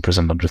who was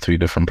imprisoned under 3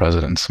 different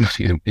presidents,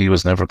 but he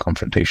was never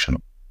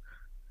confrontational.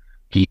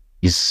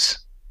 He's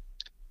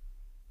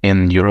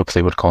in Europe,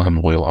 they would call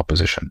him loyal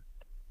opposition,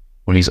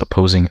 when he's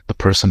opposing the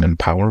person in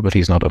power, but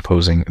he's not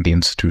opposing the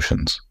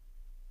institutions.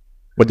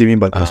 What do you mean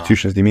by the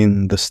institutions? Do you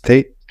mean the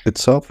state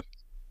itself?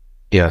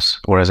 Yes,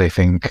 whereas I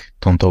think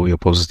Tantawi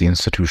opposes the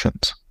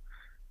institutions.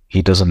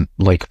 He doesn't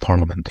like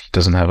parliament. He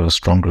doesn't have a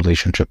strong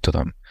relationship to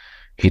them.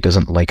 He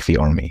doesn't like the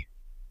army.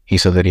 He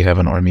said that he'd have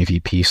an army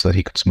VP so that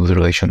he could smooth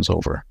relations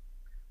over.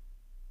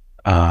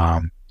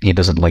 He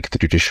doesn't like the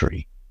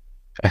judiciary.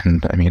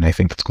 And I mean, I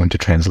think that's going to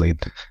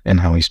translate in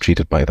how he's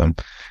treated by them.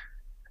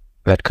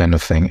 That kind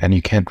of thing. And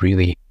you can't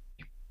really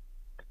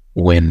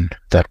win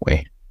that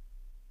way.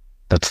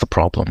 That's the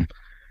problem.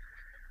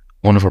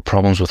 One of our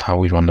problems with how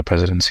we run the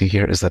presidency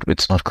here is that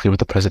it's not clear what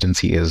the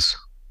presidency is,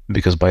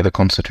 because by the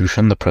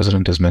Constitution, the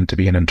president is meant to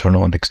be an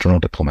internal and external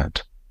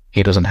diplomat.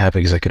 He doesn't have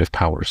executive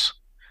powers.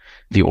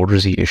 The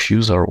orders he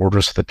issues are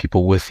orders so that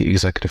people with the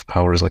executive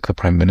powers, like the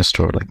prime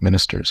minister or like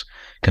ministers,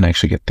 can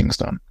actually get things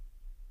done.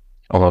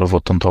 A lot of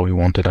what Tantawi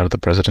wanted out of the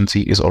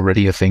presidency is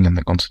already a thing in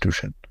the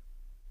Constitution.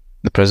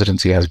 The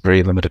presidency has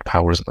very limited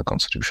powers in the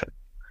Constitution.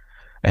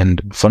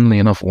 And funnily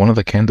enough, one of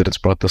the candidates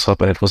brought this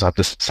up, and it was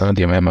Abdeslam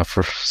Yamama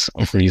for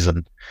some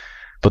reason.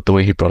 But the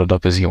way he brought it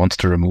up is he wants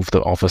to remove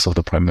the office of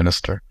the prime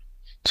minister,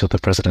 so the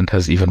president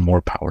has even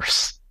more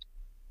powers.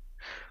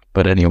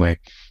 But anyway,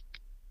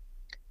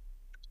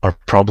 our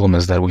problem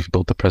is that we've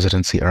built the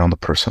presidency around the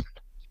person,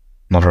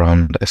 not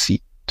around a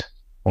seat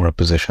or a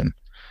position.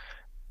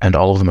 And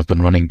all of them have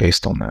been running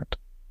based on that.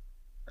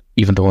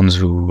 Even the ones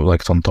who,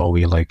 like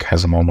Tantawi, like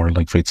Hazem Omar,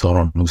 like Farid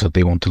Zahran, who said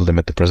they want to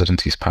limit the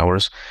presidency's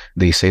powers,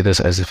 they say this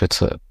as if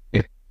it's a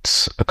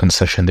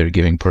concession they're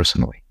giving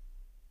personally.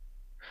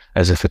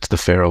 As if it's the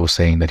pharaoh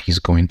saying that he's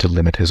going to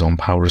limit his own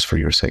powers for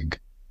your sake.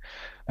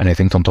 And I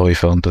think Tantawi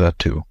fell into that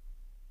too.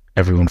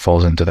 Everyone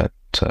falls into that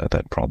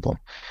problem.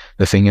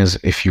 The thing is,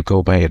 if you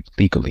go by it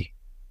legally,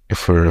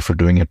 if we're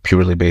doing it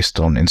purely based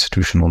on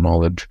institutional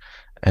knowledge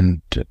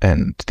and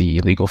the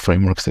legal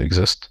frameworks that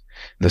exist,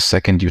 the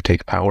second you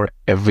take power,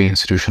 every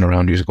institution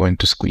around you is going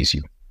to squeeze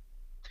you.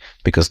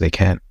 Because they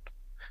can.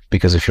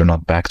 Because if you're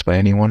not backed by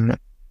anyone,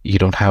 you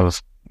don't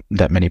have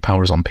that many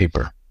powers on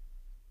paper.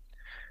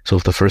 So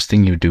if the first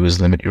thing you do is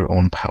limit your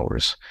own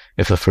powers,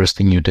 if the first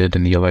thing you did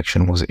in the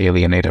election was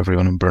alienate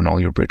everyone and burn all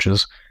your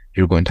bridges,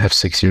 you're going to have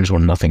 6 years where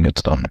nothing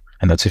gets done.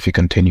 And that's if you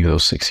continue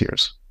those 6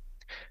 years.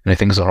 And I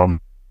think Zahran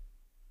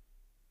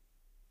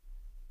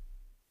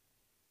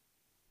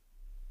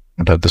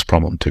would have this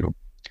problem too.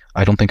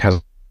 I don't think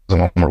Hazem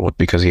Omar would,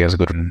 because he has a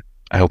good.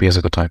 I hope he has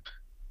a good time.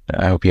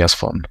 I hope he has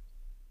fun.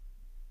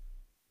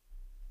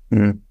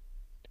 Mm.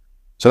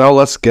 So now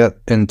let's get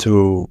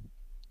into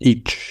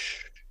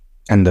each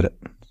candidate.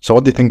 So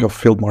what do you think of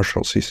Field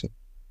Marshal Sisi?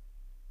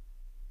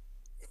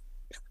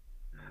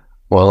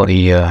 Well,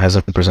 he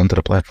hasn't presented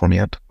a platform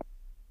yet.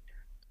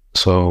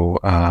 So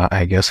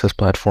I guess his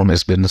platform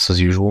is business as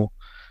usual.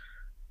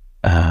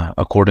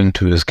 According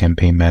to his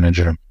campaign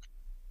manager,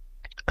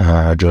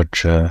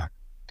 Judge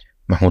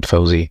Mahmoud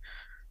Fawzi,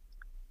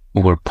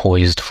 we're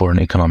poised for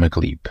an economic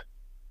leap.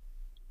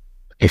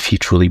 If he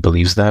truly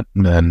believes that,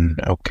 then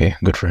okay,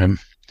 good for him.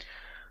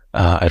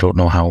 I don't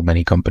know how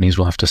many companies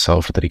will have to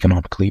sell for that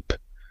economic leap,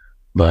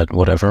 but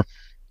whatever.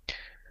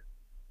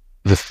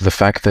 The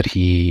fact that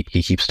he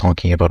keeps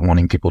talking about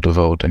wanting people to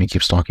vote, and he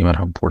keeps talking about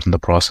how important the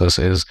process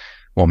is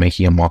while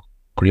making a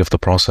mockery of the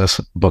process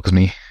bugs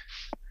me.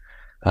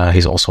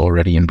 He's also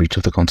already in breach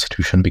of the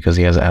Constitution because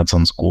he has ads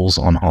on schools,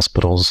 on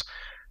hospitals,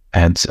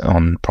 ads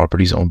on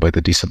properties owned by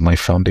the Decent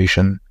Life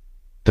Foundation.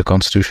 The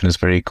Constitution is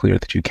very clear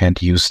that you can't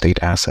use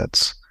state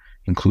assets,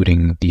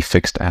 including the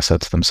fixed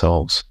assets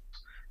themselves,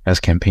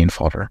 as campaign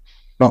fodder.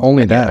 Not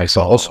only that,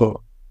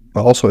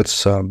 but also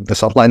it's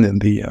outlined in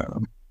the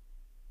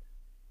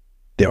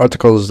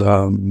articles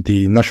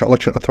the National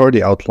Election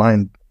Authority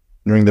outlined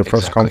during their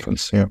press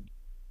conference. Yeah,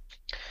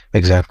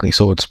 exactly.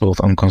 So it's both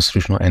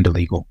unconstitutional and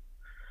illegal.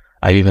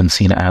 I've even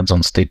seen ads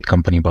on state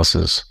company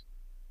buses.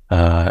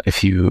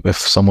 If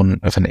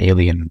an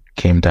alien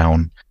came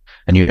down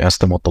and you asked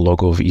them what the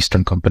logo of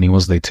Eastern Company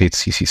was, they'd say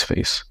it's Sisi's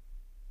face.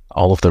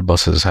 All of their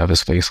buses have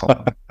his face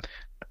on them.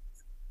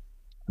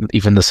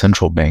 Even the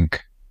central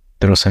bank,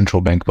 there are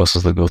central bank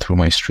buses that go through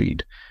my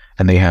street,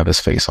 and they have his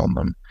face on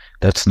them.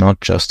 That's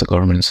not just a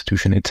government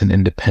institution, it's an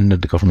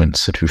independent government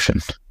institution.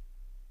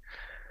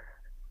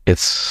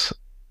 It's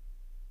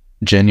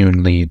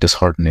genuinely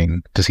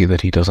disheartening to see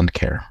that he doesn't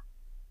care.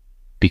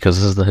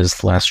 Because this is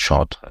his last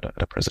shot at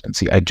a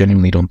presidency. I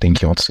genuinely don't think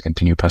he wants to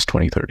continue past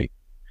 2030.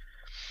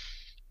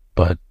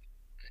 But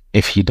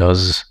if he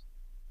does,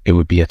 it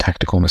would be a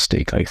tactical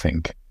mistake, I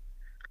think.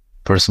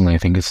 Personally, I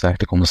think it's a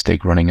tactical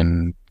mistake running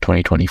in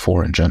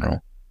 2024 in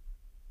general.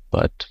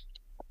 But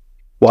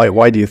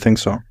Why do you think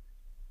so?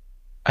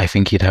 I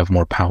think he'd have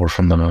more power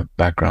from the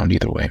background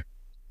either way.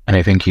 And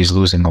I think he's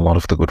losing a lot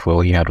of the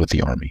goodwill he had with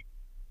the army.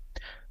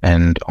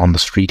 And on the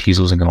street, he's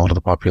losing a lot of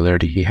the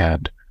popularity he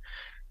had.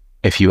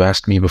 If you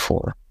asked me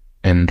before,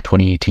 in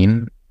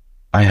 2018,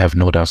 I have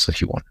no doubts that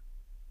he won.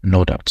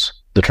 No doubts.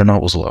 The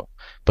turnout was low,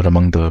 but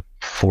among the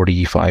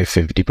 45,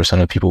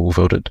 50% of people who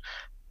voted,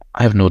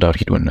 I have no doubt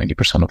he'd win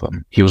 90% of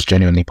them. He was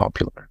genuinely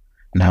popular.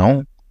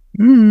 Now,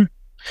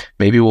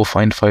 maybe we'll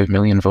find 5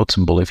 million votes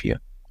in Bolivia.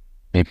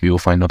 Maybe we'll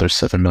find another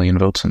 7 million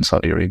votes in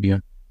Saudi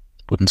Arabia.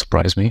 Wouldn't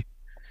surprise me.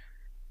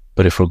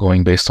 But if we're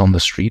going based on the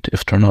street,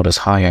 if turnout is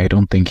high, I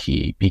don't think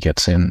he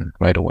gets in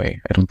right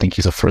away. I don't think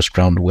he's a first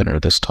round winner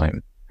this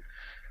time.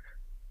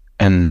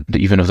 And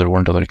even if there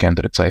weren't other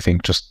candidates, I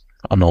think just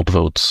annulled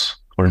votes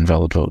or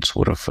invalid votes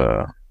would have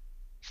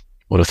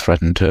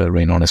threatened to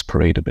rain on his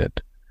parade a bit.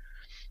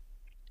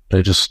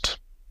 But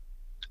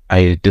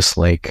I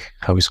dislike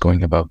how he's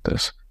going about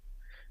this.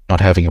 Not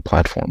having a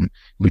platform,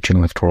 breaching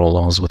electoral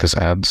laws with his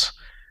ads,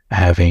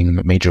 having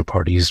major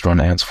parties run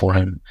ads for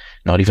him,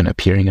 not even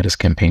appearing at his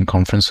campaign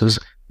conferences,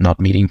 not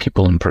meeting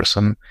people in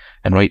person.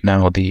 And right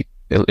now, the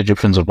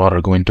Egyptians abroad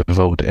are going to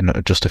vote in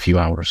just a few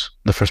hours.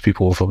 The first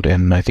people will vote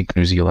in, I think,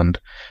 New Zealand.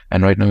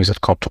 And right now he's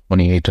at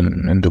COP28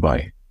 in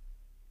Dubai.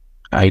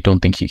 I don't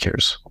think he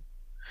cares.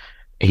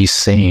 He's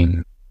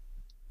saying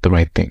the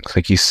right things.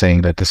 Like, he's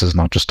saying that this is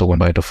not just a win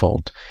by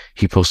default.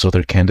 He posts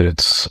other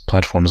candidates'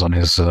 platforms on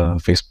his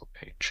Facebook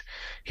page.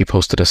 He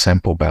posted a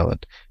sample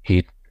ballot.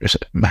 He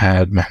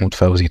had Mahmoud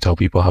Fawzi tell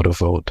people how to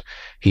vote.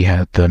 He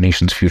had the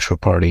Nation's Future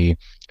Party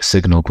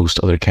signal boost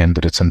other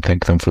candidates and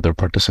thank them for their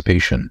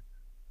participation.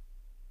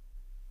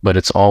 But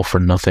it's all for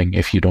nothing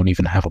if you don't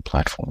even have a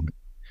platform,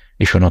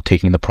 if you're not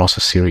taking the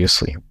process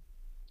seriously.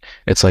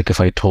 It's like if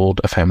I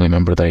told a family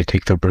member that I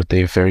take their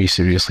birthday very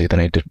seriously, then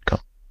I didn't come.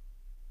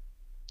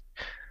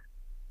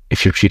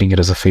 If you're treating it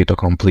as a fait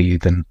accompli,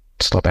 then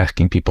stop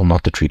asking people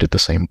not to treat it the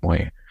same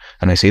way.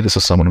 And I say this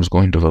as someone who's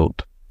going to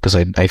vote, because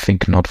I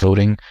think not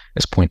voting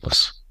is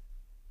pointless.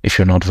 If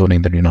you're not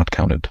voting, then you're not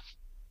counted.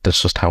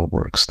 That's just how it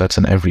works. That's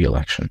in every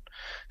election.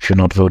 If you're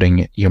not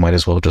voting, you might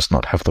as well just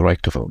not have the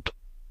right to vote.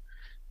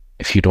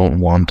 If you don't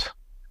want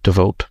to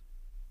vote,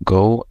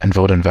 go and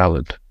vote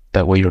invalid.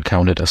 That way you're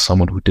counted as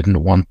someone who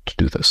didn't want to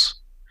do this,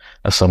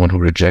 as someone who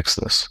rejects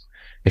this.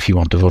 If you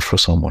want to vote for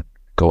someone,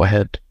 go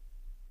ahead.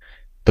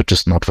 But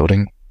just not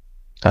voting,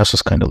 that's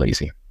just kind of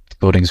lazy.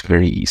 Voting's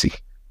very easy.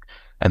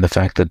 And the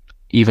fact that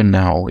even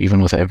now,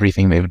 even with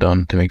everything they've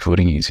done to make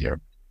voting easier,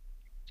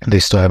 they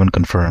still haven't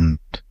confirmed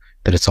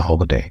that it's a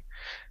holiday.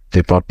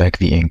 They brought back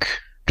the ink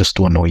just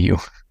to annoy you,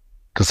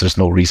 because there's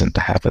no reason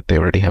to have it. They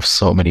already have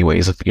so many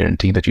ways of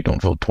guaranteeing that you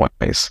don't vote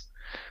twice,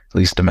 at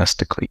least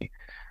domestically.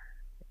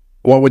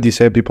 What would you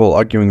say people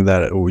arguing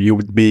that you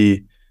would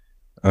be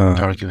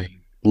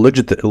Arguing.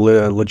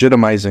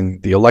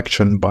 legitimizing the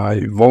election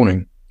by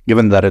voting,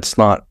 given that it's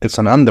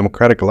an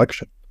undemocratic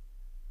election?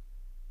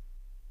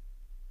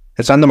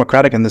 It's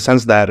undemocratic in the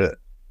sense that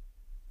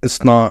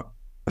it's not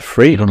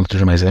free. You don't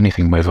legitimize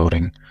anything by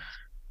voting.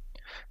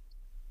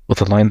 Well,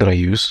 the line that I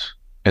use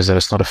is that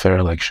it's not a fair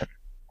election,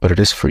 but it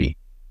is free.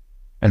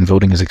 And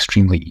voting is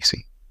extremely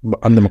easy.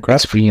 But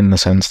undemocratic? It's free in the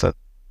sense that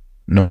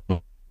no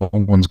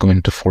one's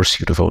going to force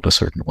you to vote a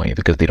certain way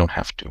because they don't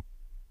have to.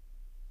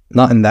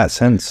 Not in that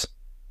sense.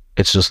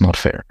 It's just not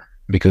fair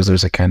because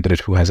there's a candidate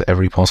who has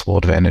every possible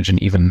advantage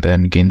and even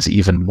then gains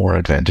even more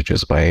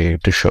advantages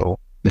to show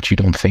that you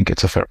don't think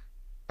it's a fair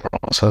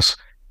process.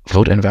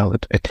 Vote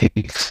invalid. It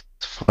takes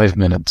 5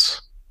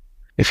 minutes.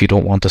 If you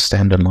don't want to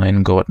stand in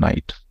line, go at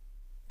night.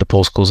 The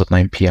polls close at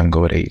 9 p.m.,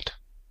 go at 8.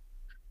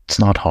 It's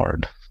not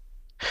hard.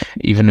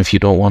 Even if you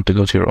don't want to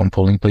go to your own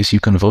polling place, you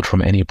can vote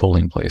from any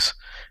polling place.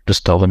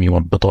 Just tell them you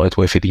want Bata'at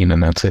Wafidin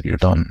and that's it, you're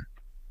done.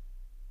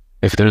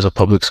 If there's a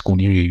public school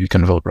near you, you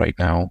can vote right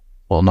now.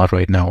 Well, not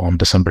right now, on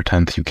December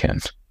 10th you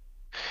can't.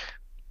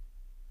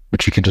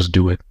 But you can just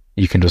do it.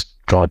 You can just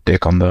draw a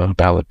dick on the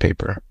ballot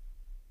paper.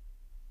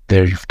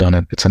 There, you've done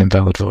it. It's an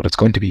invalid vote. It's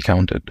going to be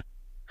counted.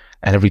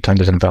 And every time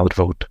there's an invalid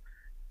vote,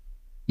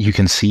 you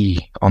can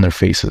see on their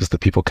faces, the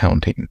people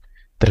counting,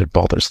 that it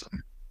bothers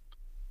them.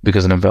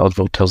 Because an invalid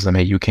vote tells them,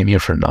 hey, you came here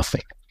for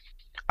nothing.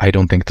 I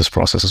don't think this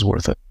process is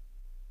worth it.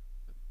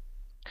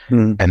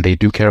 And they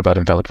do care about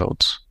invalid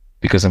votes,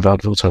 because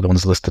invalid votes are the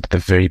ones listed at the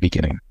very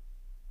beginning.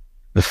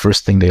 The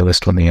first thing they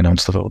list when they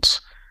announce the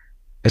votes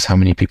is how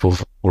many people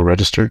were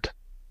registered,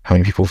 how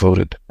many people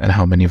voted, and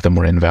how many of them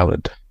were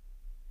invalid.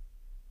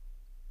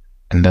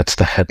 And that's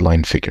the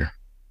headline figure.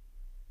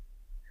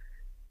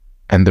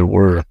 And there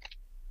were,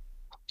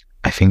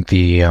 I think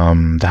the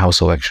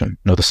House election,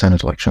 no, the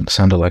Senate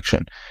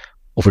election,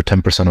 over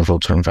 10% of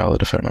votes are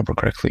invalid, if I remember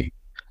correctly.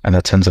 And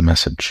that sends a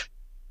message.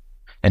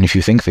 And if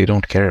you think they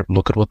don't care,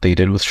 look at what they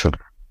did with sugar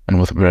and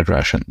with bread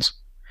rations.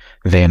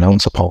 They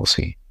announce a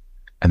policy,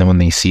 and then when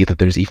they see that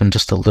there's even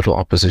just a little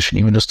opposition,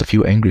 even just a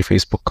few angry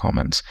Facebook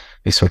comments,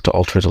 they start to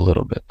alter it a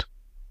little bit.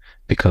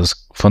 Because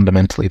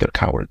fundamentally, they're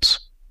cowards.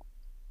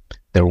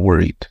 They're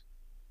worried.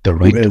 They're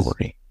right to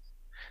worry.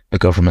 The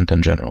government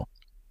in general.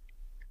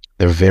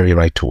 They're very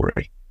right to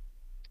worry.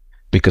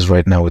 Because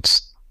right now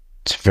it's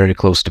very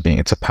close to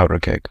it's a powder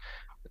keg.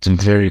 It's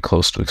very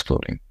close to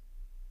exploding.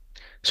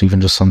 So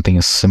even just something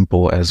as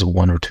simple as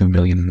 1 or 2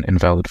 million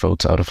invalid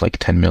votes out of like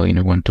 10 million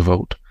who went to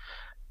vote,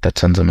 that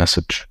sends a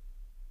message.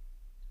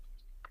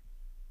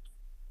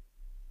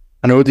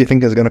 And what do you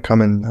think is going to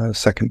come in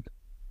second?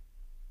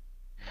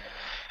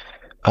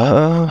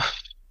 So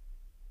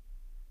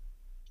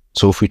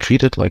if we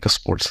treat it like a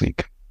sports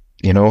league,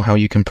 you know how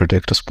you can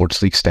predict a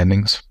sports league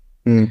standings?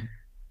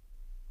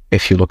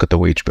 If you look at the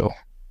wage bill,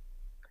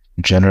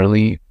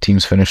 generally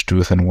teams finish to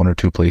within 1 or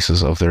 2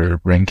 places of their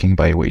ranking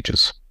by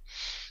wages.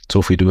 So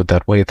if we do it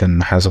that way,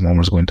 then Hazem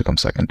Omer is going to come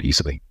second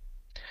easily.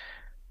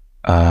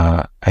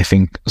 I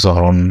think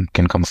Zahran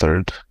can come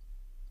third.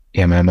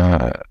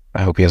 Yamama,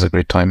 I hope he has a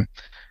great time.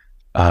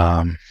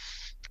 I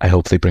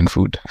hope they bring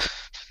food.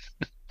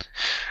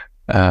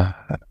 I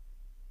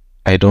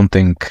don't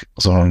think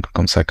Zahran can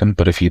come second,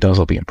 but if he does,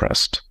 I'll be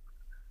impressed.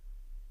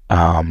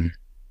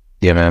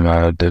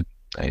 Yamama,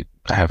 I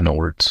have no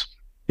words.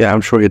 Yeah,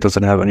 I'm sure he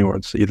doesn't have any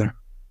words either.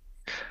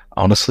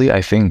 Honestly,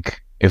 I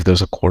think if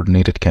there's a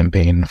coordinated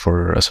campaign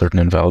for a certain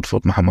invalid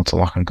vote, Mohamed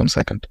Salah can come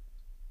second.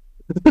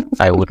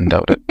 I wouldn't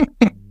doubt it.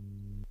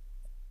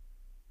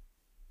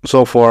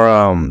 So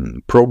for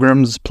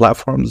programs,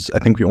 platforms, I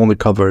think we only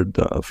covered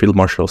Field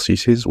Marshal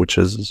Sisi's, which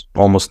is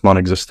almost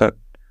non-existent.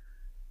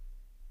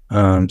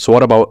 So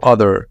what about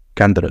other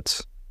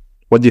candidates?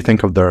 What do you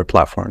think of their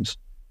platforms?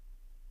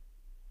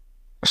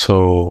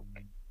 So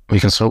we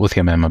can start with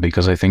Yamama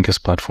because I think his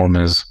platform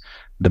is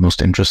the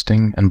most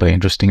interesting. And by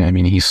interesting, I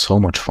mean he's so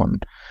much fun.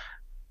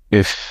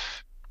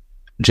 If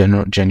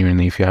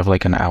genuinely, if you have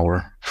like an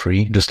hour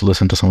free, just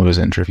listen to some of his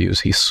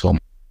interviews. He's so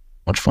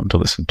much fun to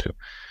listen to.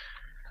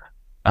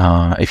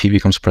 If he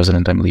becomes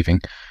president, I'm leaving.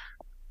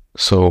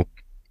 So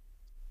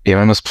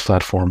Yamama's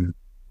platform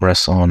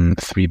rests on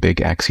 3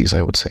 big axes,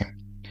 I would say.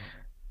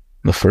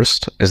 The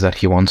first is that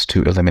he wants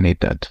to eliminate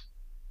debt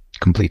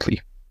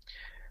completely.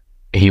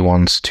 He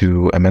wants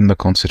to amend the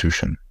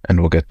constitution, and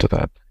we'll get to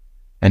that.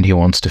 And he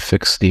wants to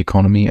fix the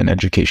economy and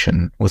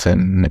education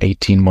within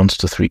 18 months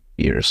to 3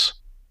 years.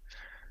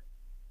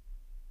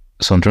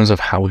 So in terms of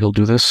how he'll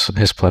do this,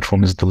 his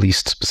platform is the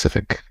least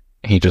specific.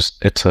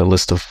 It's a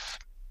list of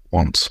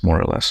wants, more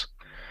or less.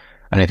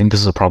 And I think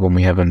this is a problem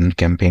we have in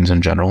campaigns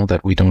in general,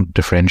 that we don't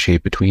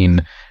differentiate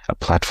between a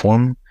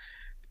platform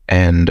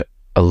and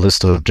a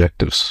list of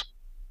objectives.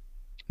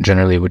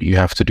 Generally, what you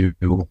have to do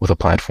with a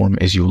platform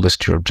is you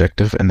list your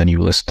objective, and then you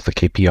list the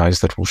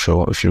KPIs that will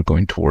show if you're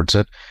going towards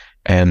it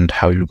and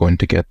how you're going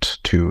to get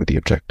to the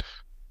objective.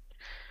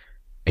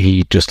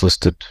 He just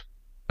listed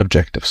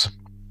objectives.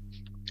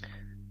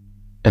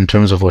 In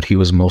terms of what he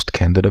was most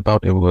candid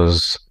about, it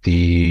was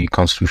the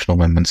constitutional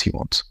amendments he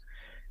wants.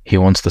 He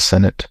wants the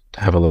Senate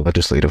to have a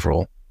legislative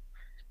role.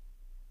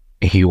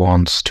 He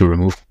wants to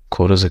remove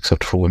quotas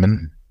except for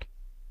women.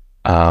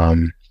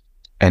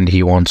 And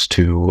he wants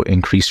to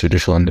increase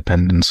judicial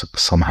independence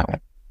somehow.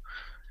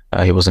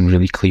 He wasn't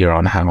really clear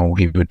on how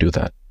he would do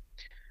that.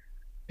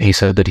 He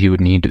said that he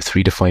would need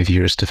 3 to 5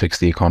 years to fix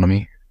the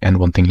economy, and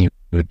one thing he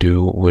would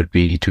do would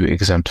be to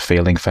exempt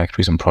failing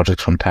factories and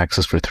projects from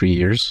taxes for 3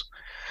 years.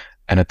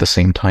 And at the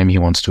same time, he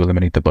wants to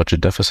eliminate the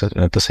budget deficit,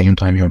 and at the same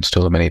time, he wants to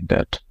eliminate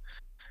debt.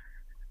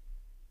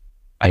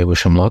 I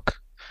wish him luck.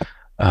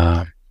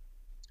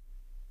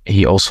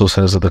 He also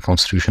says that the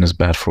Constitution is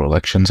bad for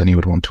elections, and he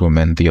would want to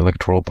amend the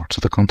electoral parts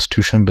of the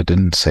Constitution, but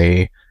didn't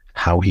say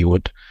how he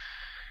would.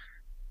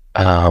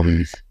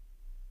 And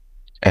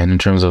in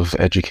terms of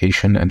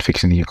education and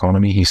fixing the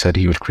economy, he said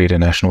he would create a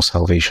national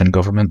salvation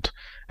government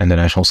and the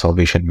National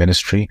Salvation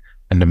Ministry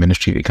and the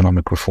Ministry of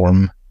Economic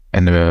Reform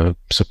and the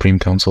Supreme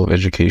Council of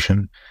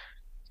Education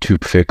to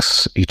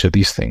fix each of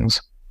these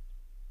things,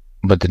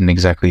 but didn't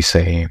exactly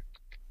say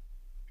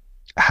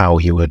how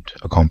he would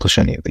accomplish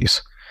any of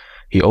these.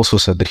 He also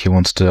said that he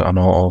wants to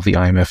annul all the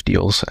IMF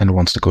deals and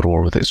wants to go to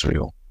war with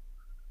Israel.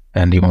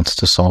 And he wants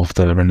to solve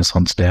the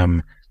Renaissance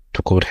Dam,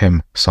 to quote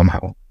him,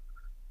 somehow.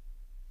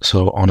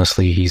 So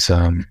honestly, he's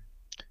a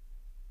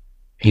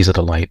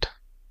delight.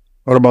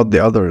 What about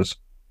the others?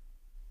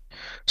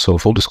 So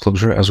full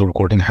disclosure, as we're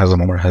recording,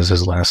 Hazem Omer has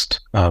his last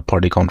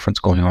party conference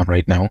going on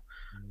right now.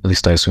 At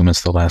least I assume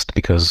it's the last,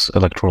 because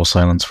electoral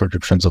silence for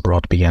Egyptians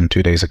abroad began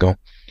 2 days ago.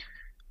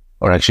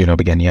 Or actually, no,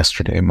 began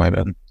yesterday, my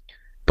bad.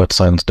 But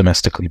silence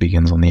domestically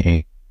begins on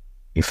the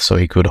 8th, so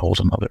he could hold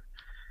another.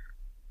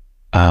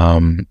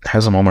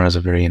 Hazem Omer has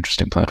a very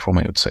interesting platform,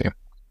 I would say.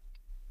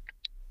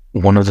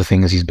 One of the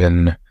things he's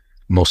been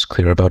most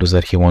clear about is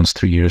that he wants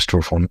 3 years to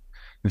reform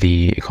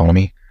the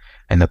economy,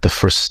 and that the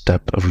first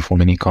step of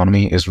reforming the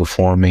economy is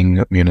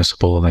reforming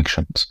municipal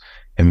elections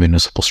and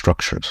municipal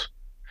structures,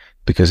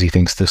 because he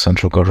thinks the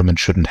central government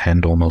shouldn't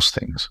handle most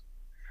things.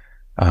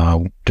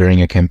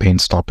 During a campaign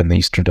stop in the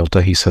Eastern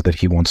Delta, he said that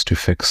he wants to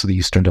fix the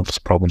Eastern Delta's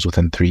problems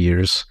within 3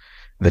 years,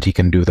 that he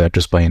can do that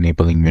just by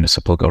enabling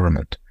municipal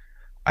government.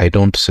 I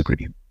don't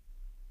disagree.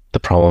 The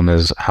problem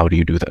is, how do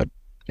you do that?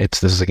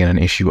 This is again an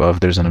issue of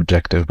there's an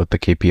objective, but the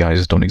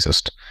KPIs don't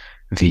exist.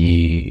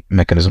 The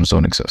mechanisms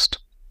don't exist.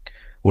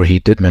 Where he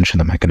did mention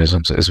the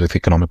mechanisms is with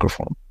economic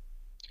reform.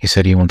 He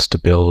said he wants to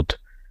build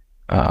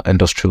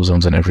industrial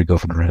zones in every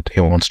governorate.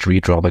 He wants to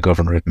redraw the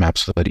governorate map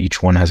so that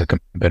each one has a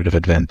competitive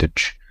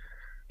advantage.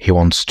 He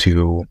wants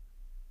to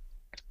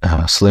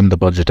slim the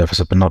budget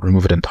deficit but not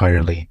remove it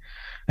entirely.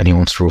 And he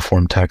wants to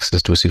reform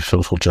taxes to achieve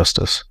social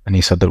justice. And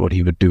he said that what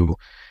he would do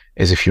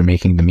is if you're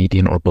making the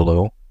median or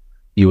below,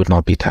 you would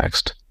not be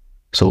taxed.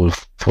 So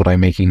with what I'm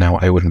making now,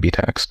 I wouldn't be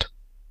taxed.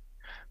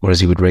 Whereas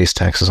he would raise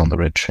taxes on the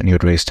rich and he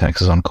would raise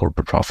taxes on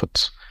corporate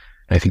profits.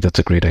 And I think that's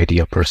a great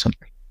idea personally.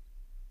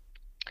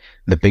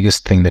 The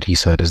biggest thing that he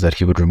said is that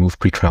he would remove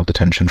pretrial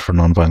detention for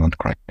nonviolent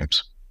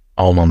crimes,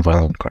 all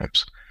nonviolent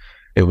crimes.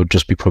 It would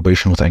just be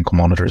probation with ankle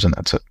monitors and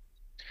that's it.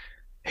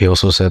 He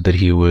also said that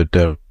he would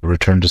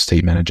return to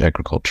state-managed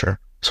agriculture,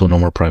 so no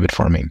more private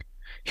farming.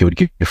 He would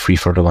give free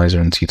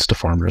fertilizer and seeds to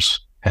farmers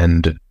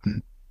and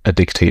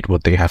dictate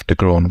what they have to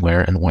grow and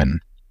where and when.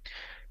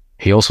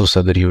 He also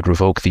said that he would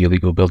revoke the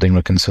Illegal Building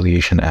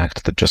Reconciliation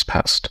Act that just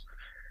passed,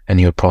 and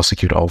he would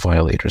prosecute all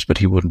violators, but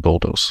he wouldn't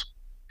bulldoze.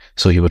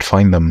 So he would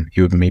find them,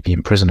 he would maybe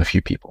imprison a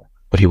few people,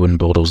 but he wouldn't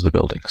bulldoze the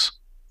buildings.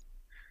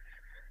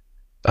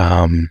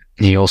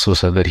 He also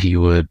said that he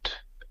would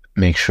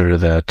make sure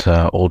that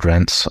old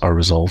rents are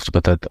resolved,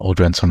 but that old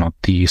rents are not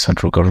the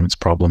central government's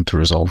problem to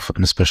resolve,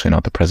 and especially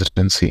not the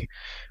presidency,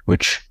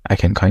 which I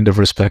can kind of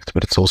respect,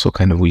 but it's also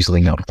kind of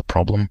weaseling out of the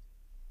problem.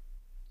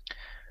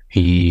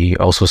 He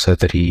also said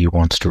that he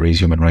wants to raise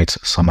human rights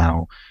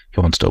somehow.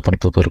 He wants to open up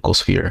the political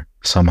sphere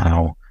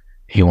somehow.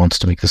 He wants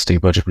to make the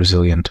state budget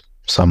resilient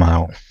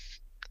somehow.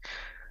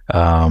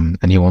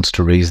 And he wants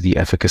to raise the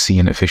efficacy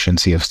and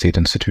efficiency of state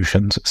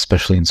institutions,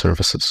 especially in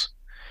services.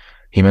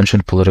 He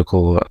mentioned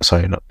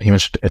he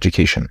mentioned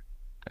education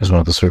as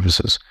one of the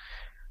services.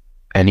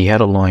 And he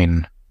had a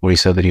line where he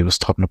said that he was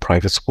taught in a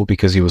private school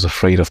because he was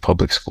afraid of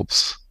public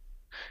schools,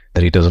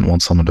 that he doesn't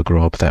want someone to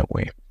grow up that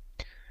way.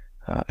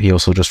 He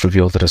also just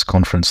revealed at his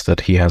conference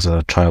that he has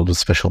a child with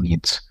special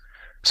needs,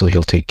 so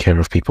he'll take care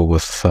of people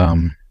with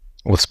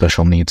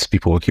special needs,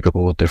 people who are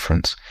capable of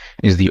difference.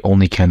 He's the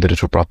only candidate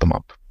who brought them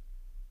up,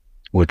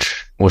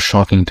 which was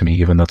shocking to me,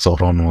 given that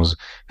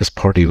his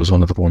party was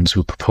one of the ones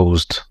who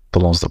proposed the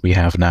laws that we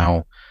have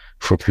now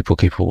for people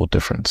capable of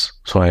difference.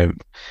 So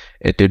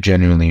it did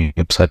genuinely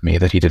upset me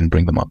that he didn't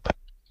bring them up.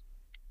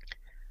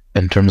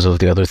 In terms of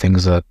the other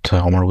things that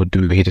Omar would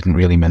do, he didn't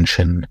really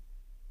mention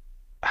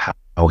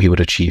how he would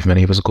achieve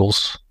many of his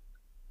goals,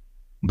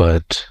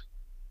 but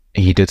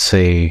he did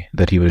say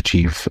that he would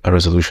achieve a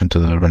resolution to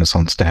the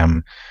Renaissance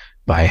Dam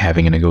by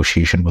having a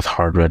negotiation with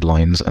hard red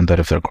lines, and that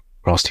if they're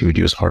crossed, he would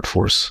use hard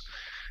force.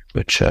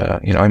 Which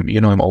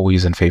I'm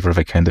always in favor of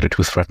a candidate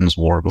who threatens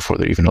war before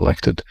they're even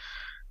elected.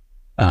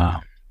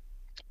 But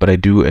I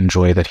do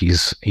enjoy that he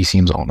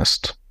seems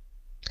honest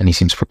and he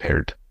seems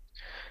prepared.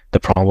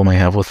 The problem I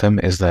have with him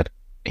is that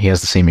he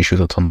has the same issue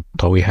that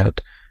Tantawi had,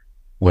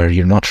 where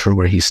you're not sure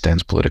where he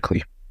stands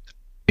politically.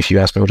 If you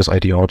ask me what his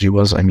ideology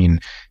was, I mean,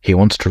 he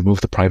wants to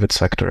remove the private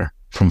sector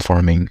from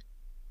farming,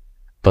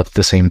 but at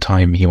the same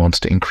time, he wants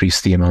to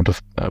increase the amount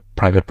of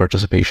private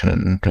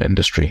participation in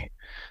industry.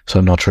 So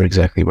I'm not sure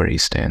exactly where he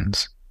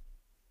stands.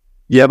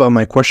 Yeah, but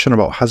my question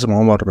about Hazem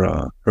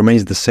Omar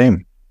remains the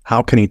same.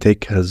 How can he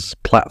take his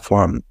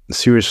platform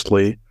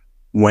seriously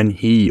when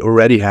he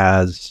already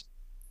has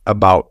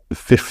about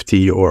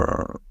 50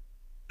 or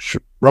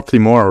roughly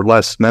more or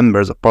less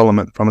members of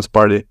parliament from his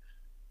party?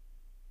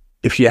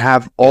 If you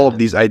have all of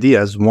these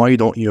ideas, why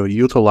don't you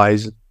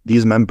utilize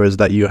these members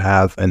that you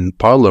have in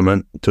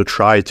parliament to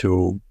try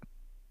to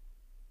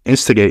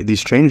instigate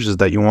these changes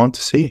that you want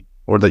to see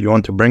or that you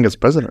want to bring as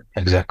president?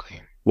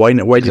 Exactly. Why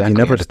did he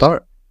never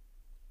start?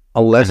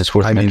 Unless,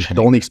 the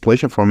only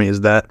explanation for me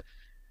is that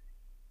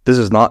this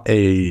is not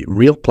a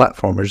real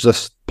platform. It's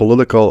just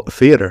political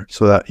theater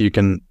so that you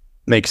can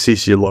make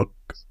Sisi look,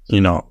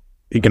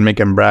 you can make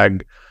him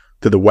brag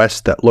to the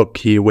West that, look,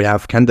 we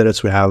have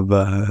candidates, we have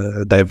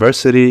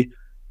diversity.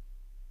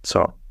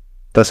 So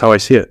that's how I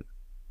see it.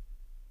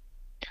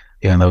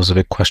 Yeah, that was a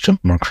big question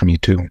mark for me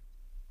too.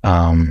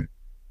 One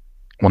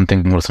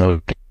thing worth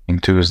noting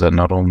too is that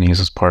not only is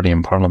his party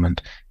in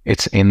parliament,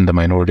 it's in the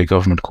minority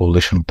government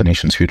coalition with the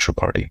Nation's Future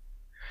Party.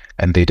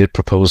 And they did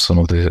propose some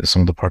of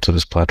the parts of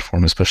his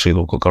platform, especially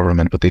local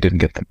government, but they didn't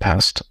get them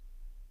passed.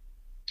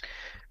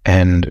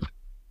 And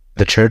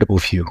the charitable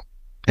view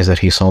is that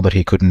he saw that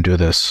he couldn't do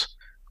this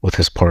with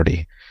his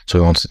party, so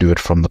he wants to do it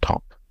from the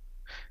top.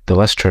 The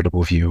less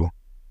charitable view,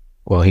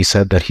 well, he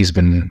said that he's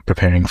been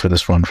preparing for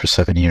this run for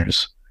 7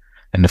 years.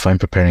 And if I'm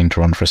preparing to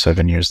run for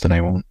 7 years,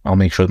 then I'll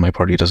make sure that my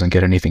party doesn't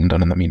get anything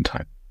done in the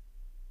meantime.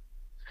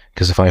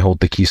 Because if I hold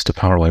the keys to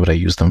power, why would I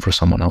use them for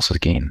someone else's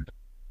gain?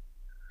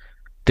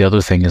 The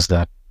other thing is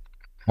that,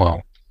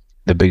 well,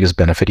 the biggest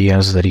benefit he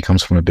has is that he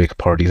comes from a big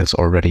party that's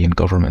already in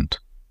government.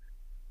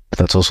 But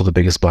that's also the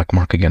biggest black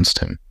mark against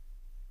him.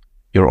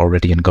 You're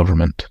already in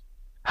government.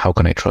 How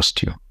can I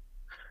trust you?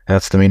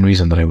 That's the main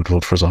reason that I would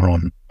vote for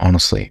Zahran,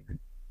 honestly,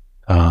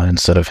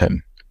 instead of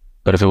him.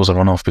 But if it was a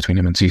runoff between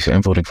him and Sisi,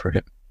 I'm voting for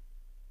him.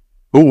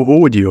 Who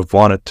would you have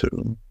wanted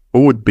to?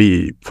 Who would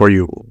be, for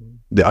you,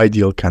 the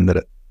ideal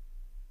candidate?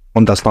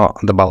 One that's not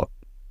on the ballot.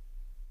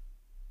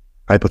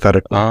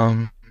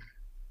 Hypothetically.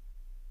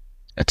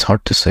 It's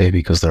hard to say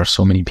because there are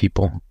so many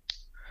people.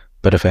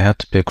 But if I had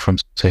to pick from,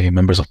 say,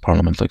 members of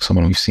parliament, like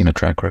someone we've seen a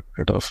track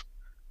record of,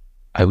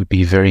 I would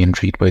be very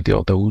intrigued by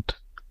Diaw Dawood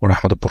or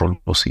Ahmed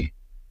Al-Borolosi.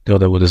 Diaw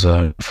Dawood is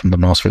from the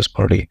Nasser's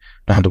party.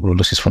 Ahmed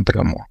Al-Borolosi is from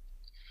Tagammu.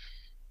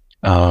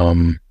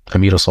 Amira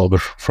Sabir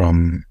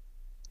from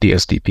the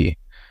SDP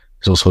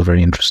is also a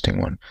very interesting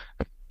one.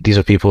 These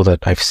are people that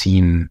I've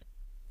seen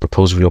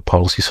propose real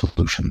policy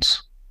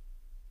solutions.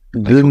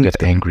 They don't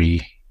get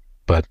angry,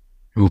 but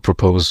who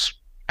propose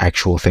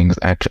actual things,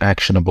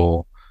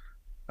 actionable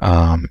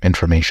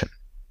information.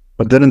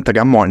 But didn't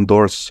Tagammu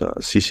endorse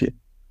Sisi?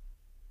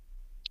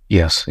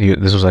 Yes,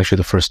 this was actually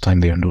the first time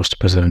they endorsed a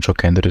presidential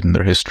candidate in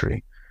their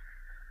history.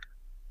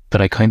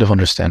 But I kind of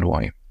understand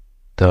why.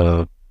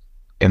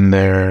 In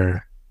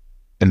their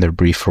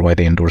brief for why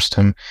they endorsed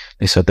him,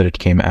 they said that it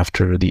came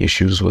after the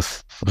issues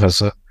with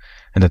Gaza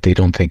and that they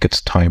don't think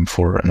it's time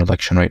for an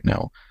election right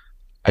now.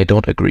 I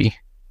don't agree,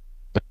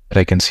 but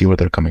I can see where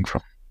they're coming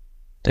from.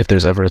 If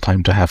there's ever a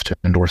time to have to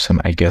endorse him,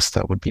 I guess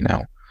that would be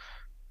now.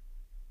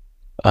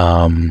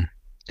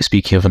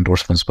 Speaking of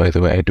endorsements, by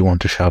the way, I do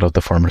want to shout out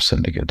the Farmers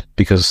Syndicate,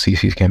 because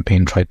Sisi's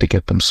campaign tried to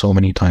get them so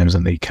many times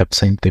and they kept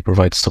saying they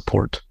provide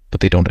support, but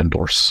they don't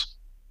endorse.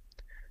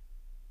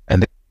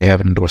 And they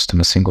haven't endorsed him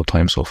a single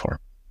time so far.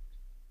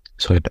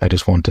 So I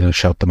just want to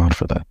shout them out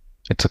for that.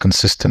 It's a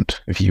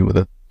consistent view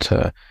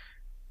that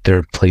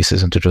their place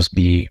isn't to just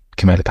be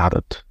Kemalet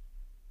Adat,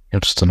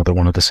 just another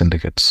one of the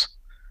syndicates.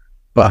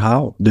 But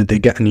how? Did they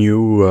get a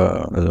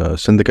new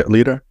syndicate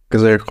leader?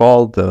 Because I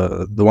recall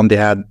the one they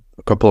had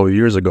a couple of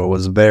years ago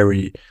was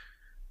very,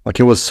 like,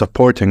 it was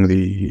supporting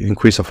the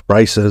increase of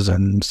prices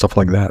and stuff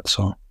like that.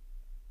 So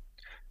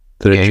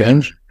did it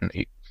change?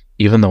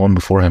 Even the one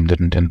before him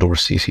didn't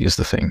endorse Sisi is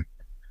the thing.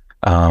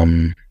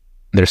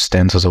 Their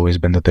stance has always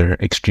been that they're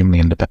extremely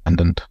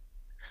independent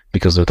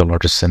because they're the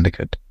largest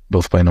syndicate,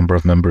 both by number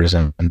of members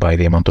and by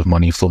the amount of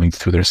money flowing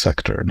through their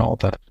sector and all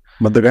that.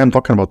 But the guy I'm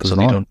talking about is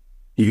not.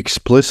 He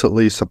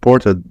explicitly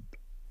supported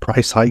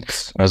price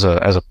hikes. As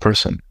a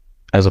person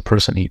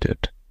he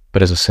did,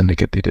 but as a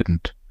syndicate they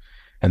didn't.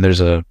 And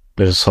there's a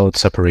solid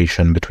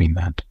separation between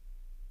that,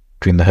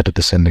 between the head of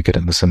the syndicate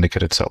and the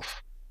syndicate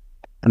itself.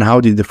 And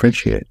how do you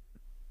differentiate?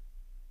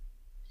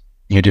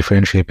 You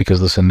differentiate because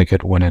the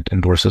syndicate, when it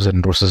endorses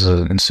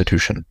an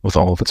institution with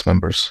all of its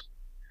members.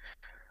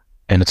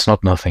 And it's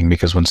not nothing,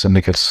 because when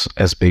syndicates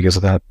as big as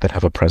that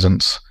have a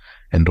presence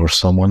endorse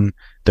someone,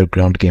 their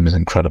ground game is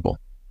incredible.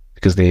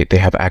 Because they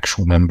have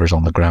actual members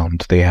on the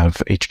ground. They have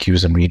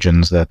HQs and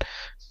regions that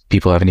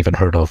people haven't even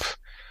heard of.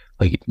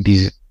 Like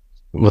these,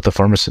 with the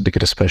Farmers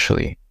Syndicate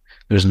especially,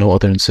 there's no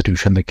other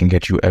institution that can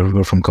get you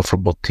everywhere from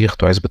Kafr Battikh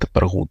to Azbat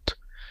al-Barghouth.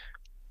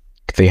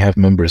 They have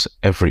members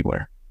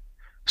everywhere.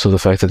 So the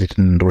fact that they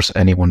didn't endorse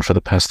anyone for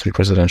the past 3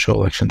 presidential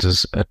elections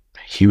is a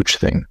huge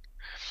thing.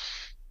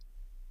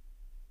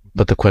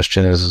 But the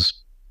question is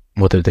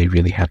whether they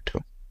really had to.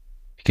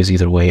 Because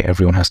either way,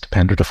 everyone has to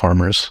pander to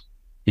farmers.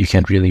 You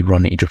can't really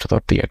run Egypt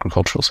without the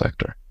agricultural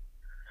sector.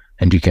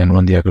 And you can't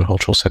run the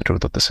agricultural sector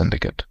without the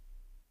syndicate.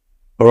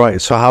 All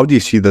right, so how do you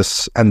see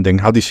this ending?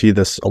 How do you see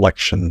this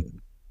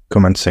election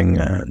commencing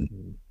and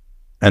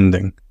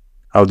ending?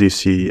 How do you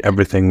see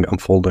everything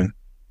unfolding?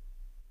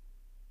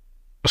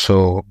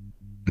 So,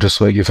 just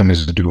so I give him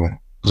his due,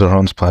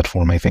 Zahran's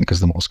platform, I think, is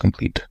the most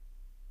complete.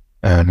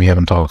 And we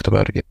haven't talked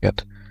about it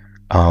yet.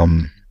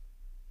 The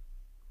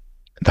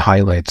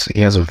highlights,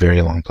 he has a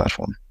very long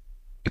platform.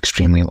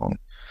 Extremely long.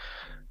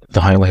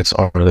 The highlights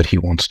are that he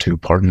wants to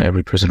pardon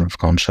every prisoner of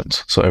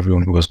conscience, so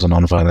everyone who was a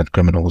non-violent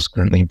criminal is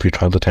currently in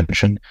pretrial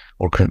detention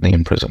or currently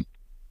in prison.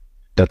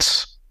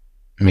 That's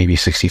maybe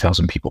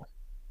 60,000 people,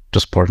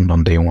 just pardoned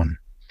on day one.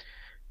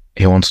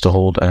 He wants to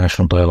hold a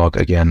national dialogue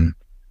again,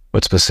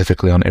 but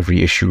specifically on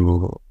every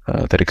issue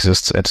that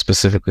exists, and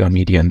specifically on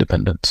media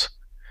independence.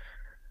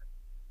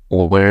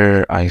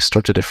 Where I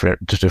start to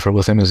differ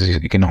with him is his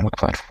economic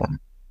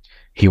platform.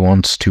 He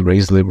wants to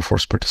raise labor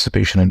force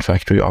participation in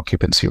factory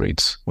occupancy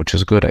rates, which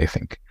is good, I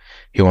think.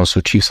 He wants to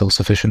achieve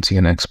self-sufficiency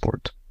in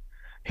export.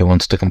 He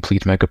wants to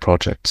complete mega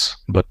projects,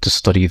 but to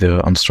study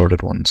the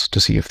unstarted ones to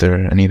see if there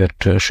are any that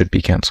should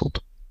be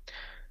cancelled.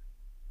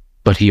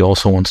 But he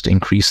also wants to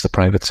increase the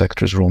private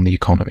sector's role in the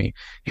economy.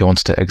 He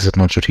wants to exit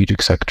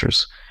non-strategic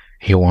sectors.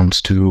 He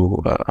wants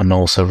to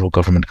annul several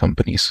government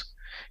companies.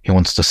 He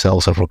wants to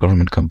sell several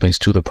government companies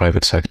to the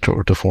private sector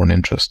or to foreign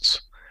interests.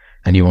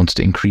 And he wants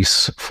to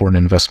increase foreign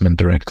investment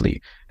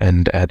directly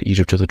and add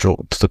Egypt to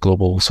the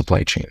global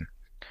supply chain.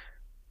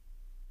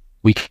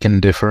 We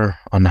can differ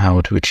on how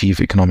to achieve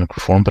economic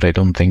reform, but I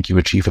don't think you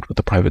achieve it with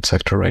the private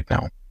sector right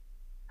now.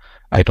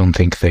 I don't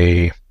think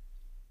they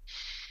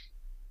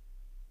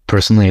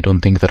Personally, I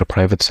don't think that a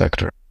private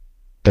sector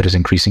that is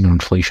increasing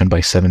inflation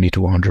by 70 to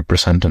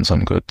 100% in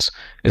some goods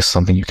is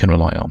something you can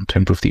rely on to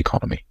improve the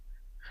economy,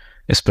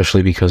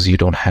 especially because you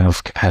don't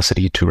have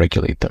capacity to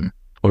regulate them,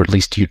 or at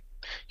least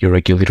your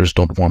regulators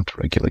don't want to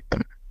regulate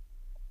them.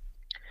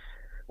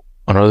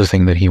 Another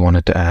thing that he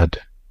wanted to add,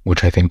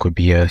 which I think would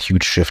be a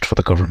huge shift for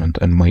the government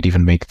and might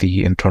even make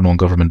the internal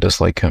government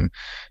dislike him,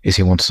 is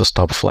he wants to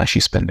stop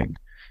flashy spending.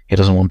 He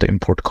doesn't want to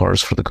import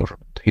cars for the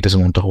government. He doesn't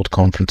want to hold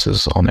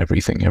conferences on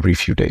everything every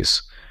few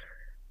days.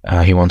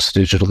 He wants to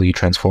digitally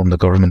transform the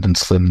government and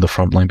slim the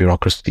frontline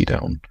bureaucracy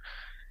down.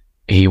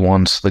 He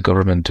wants the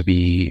government to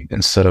be,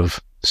 instead of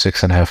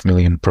 6.5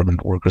 million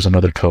permanent workers,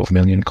 another 12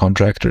 million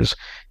contractors.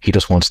 He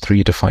just wants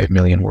 3 to 5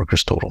 million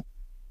workers total.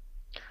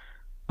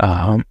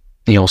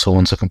 He also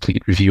wants a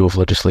complete review of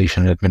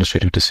legislation and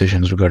administrative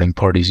decisions regarding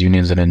parties,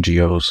 unions, and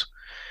NGOs.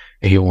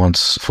 He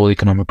wants full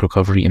economic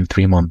recovery in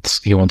 3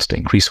 months. He wants to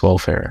increase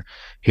welfare.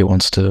 He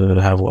wants to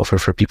have welfare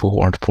for people who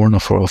aren't poor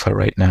enough for welfare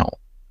right now.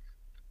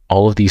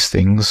 All of these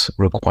things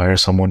require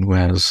someone who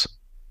has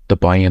the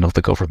buy-in of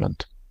the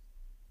government.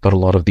 But a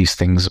lot of these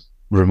things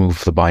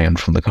remove the buy-in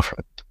from the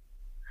government.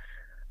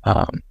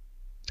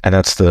 And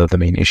that's the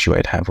main issue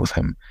I'd have with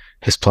him.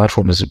 His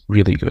platform is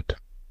really good.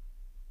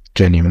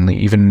 Genuinely,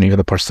 even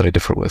the parts that I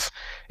differ with,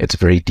 it's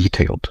very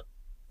detailed.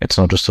 It's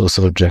not just a list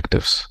of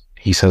objectives.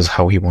 He says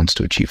how he wants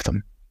to achieve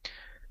them.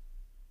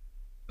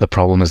 The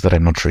problem is that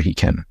I'm not sure he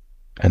can,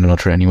 and I'm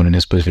not sure anyone in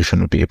his position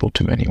would be able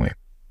to anyway.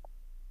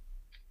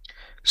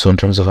 So in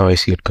terms of how I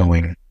see it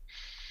going,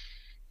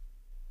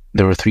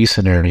 there are 3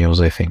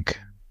 scenarios, I think,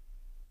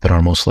 that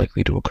are most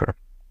likely to occur.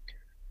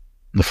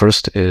 The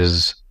first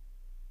is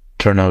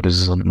turnout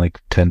is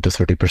like 10 to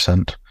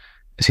 30%.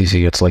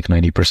 Sisi gets like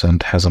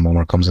 90%, Hazem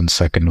Omar comes in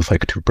second with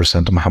like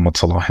 2%, Mohamed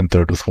Salah in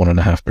third with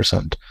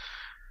 1.5%.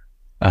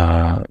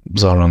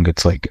 Zarang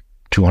gets like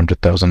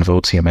 200,000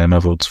 votes, Yamama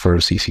votes for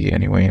Sisi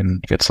anyway,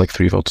 and gets like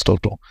 3 votes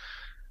total.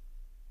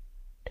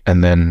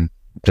 And then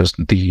just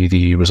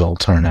the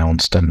results are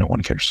announced and no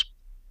one cares.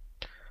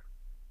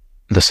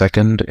 The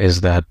second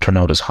is that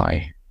turnout is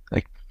high,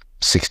 like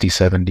 60,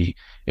 70,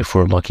 if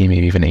we're lucky,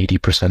 maybe even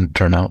 80%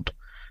 turnout.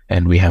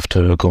 And we have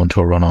to go into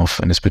a runoff,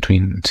 and it's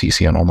between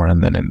Sisi and Omar,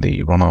 and then in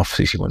the runoff,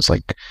 Sisi wins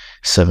like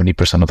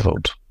 70% of the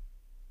vote.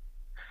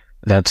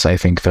 That's, I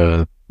think,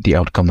 the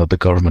outcome that the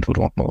government would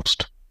want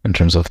most, in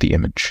terms of the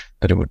image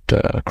that it would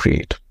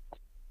create.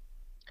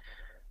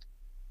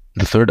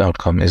 The third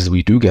outcome is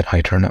we do get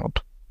high turnout,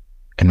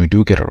 and we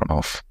do get a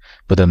runoff,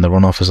 but then the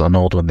runoff is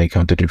annulled when they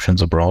count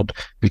Egyptians abroad,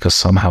 because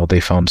somehow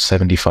they found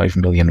 75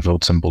 million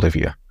votes in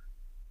Bolivia,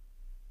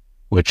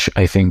 which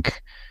I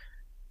think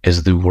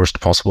is the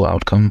worst possible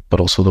outcome, but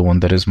also the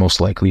one that is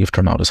most likely if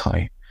turnout is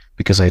high,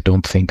 because I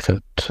don't think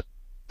that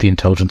the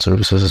intelligence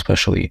services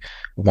especially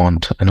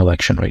want an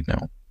election right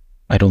now.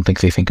 I don't think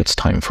they think it's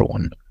time for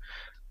one.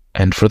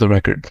 And for the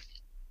record,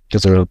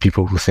 because there are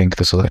people who think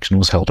this election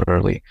was held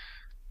early,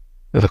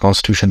 the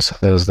Constitution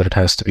says that it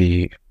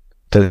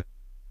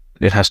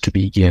has to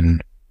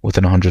begin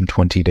within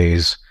 120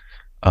 days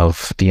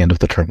of the end of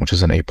the term, which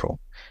is in April.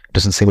 It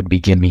doesn't say what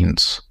begin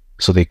means.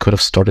 So they could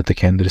have started the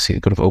candidacy,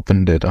 they could have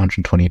opened it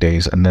 120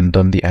 days and then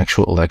done the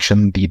actual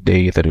election the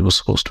day that it was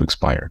supposed to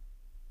expire.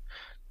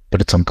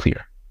 But it's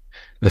unclear.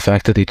 The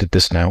fact that they did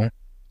this now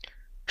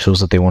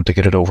shows that they want to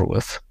get it over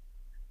with.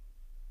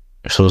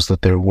 It shows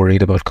that they're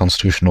worried about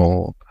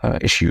constitutional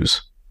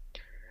issues.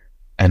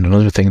 And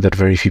another thing that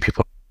very few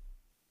people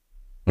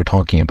are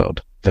talking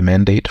about, the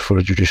mandate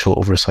for judicial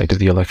oversight of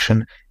the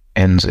election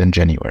ends in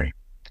January.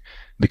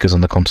 Because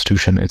in the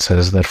Constitution it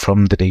says that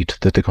from the date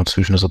that the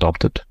Constitution is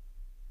adopted,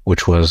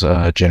 which was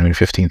January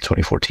 15th,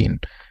 2014,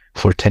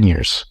 for 10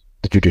 years,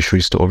 the judiciary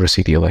is to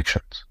oversee the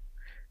elections.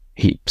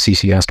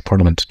 Sisi asked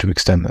Parliament to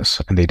extend this,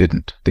 and they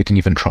didn't. They didn't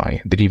even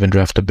try. They didn't even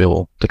draft a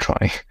bill to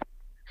try.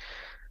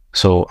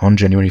 So on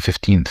January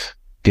 15th,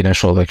 the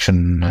National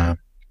Election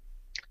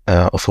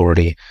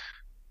Authority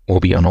will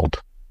be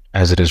annulled,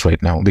 as it is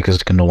right now, because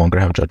it can no longer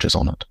have judges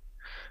on it.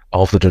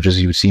 All of the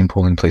judges you would see in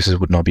polling places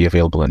would not be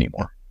available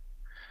anymore.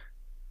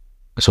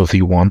 So if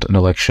you want an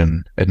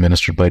election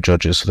administered by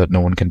judges so that no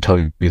one can tell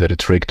you that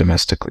it's rigged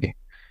domestically,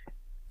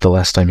 the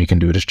last time you can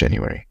do it is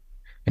January.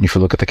 And if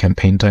you look at the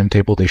campaign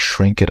timetable, they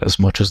shrink it as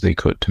much as they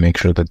could to make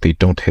sure that they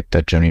don't hit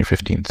that January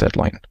 15th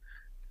deadline.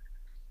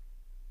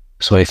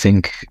 So I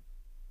think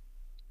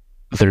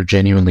they're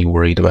genuinely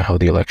worried about how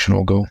the election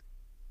will go,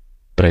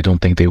 but I don't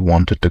think they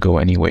want it to go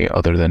any way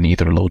other than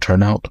either low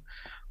turnout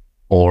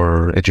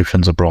or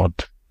Egyptians abroad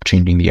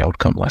changing the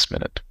outcome last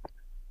minute.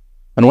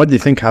 And what do you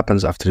think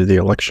happens after the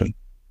election?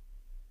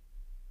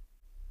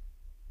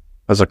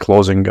 As a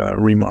closing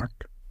remark.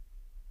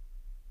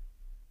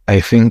 I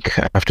think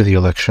after the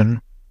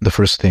election,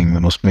 the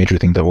most major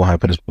thing that will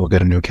happen is we'll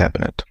get a new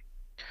cabinet.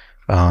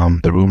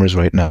 The rumors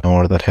right now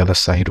are that Hala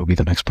Said will be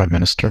the next prime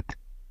minister.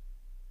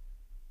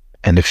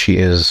 And if she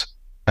is,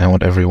 I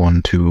want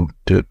everyone to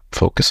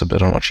focus a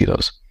bit on what she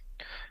does.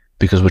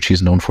 Because what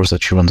she's known for is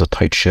that she runs a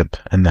tight ship,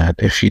 and that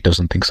if she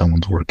doesn't think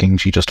someone's working,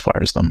 she just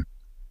fires them.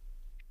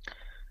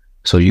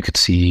 So you could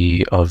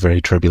see a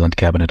very turbulent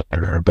cabinet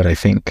under her, but I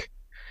think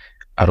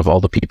out of all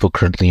the people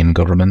currently in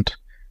government,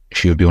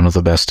 she would be one of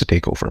the best to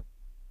take over.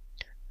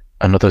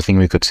 Another thing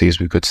we could see is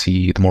we could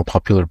see the more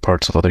popular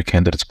parts of other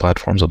candidates'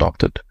 platforms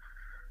adopted.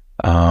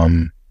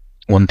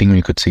 One thing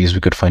we could see is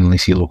we could finally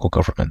see local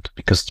government,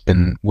 because it's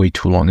been way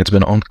too long. It's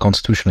been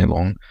unconstitutionally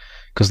long,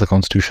 because the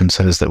Constitution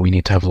says that we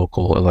need to have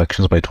local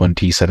elections by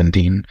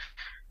 2017,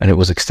 and it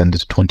was extended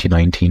to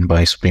 2019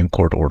 by Supreme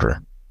Court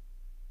order.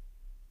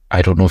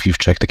 I don't know if you've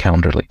checked the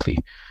calendar lately.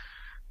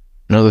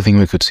 Another thing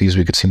we could see is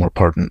we could see more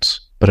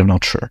pardons, but I'm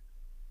not sure.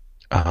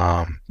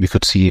 We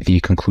could see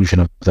the conclusion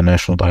of the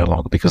national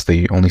dialogue, because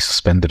they only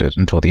suspended it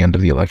until the end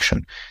of the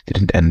election. They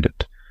didn't end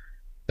it.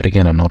 But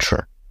again, I'm not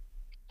sure.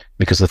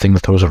 Because the thing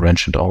that throws a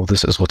wrench into all of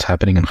this is what's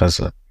happening in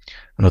Gaza.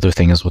 Another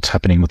thing is what's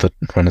happening with the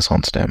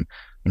Renaissance Dam.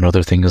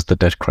 Another thing is the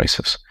debt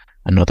crisis.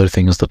 Another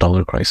thing is the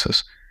dollar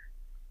crisis.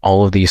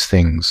 All of these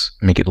things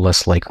make it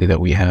less likely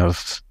that we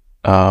have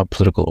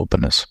political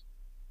openness,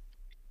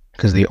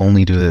 because they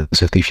only do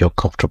this if they feel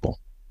comfortable.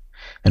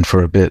 And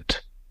for a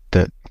bit,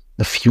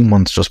 a few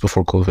months just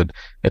before COVID,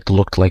 it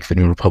looked like the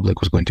New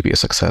Republic was going to be a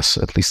success,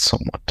 at least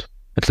somewhat,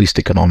 at least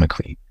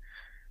economically.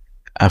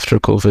 After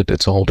COVID,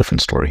 it's a whole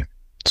different story.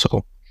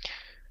 So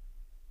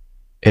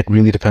it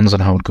really depends on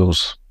how it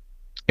goes.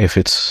 If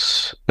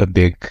it's a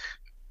big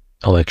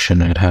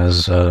election, it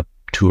has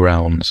 2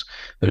 rounds,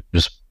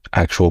 there's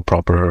actual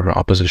proper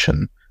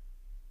opposition,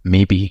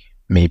 maybe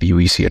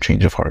we see a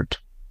change of heart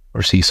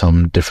or see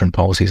some different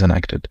policies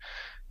enacted.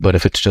 But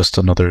if it's just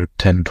another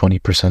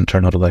 10-20%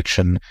 turnout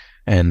election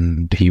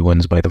and he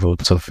wins by the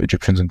votes of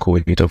Egyptians in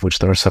Kuwait, of which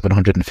there are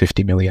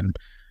 750 million,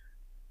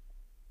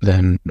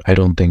 then I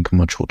don't think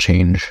much will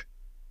change.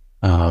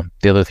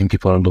 The other thing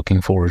people are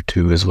looking forward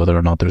to is whether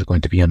or not there's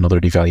going to be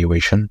another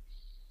devaluation.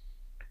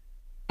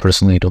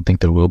 Personally, I don't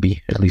think there will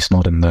be, at least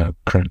not in the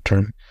current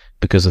term,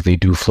 because if they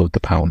do float the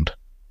pound,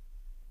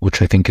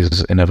 which I think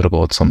is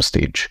inevitable at some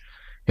stage,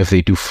 if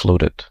they do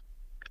float it,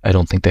 I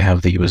don't think they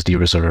have the USD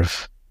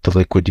reserve, the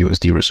liquid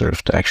USD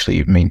reserve, to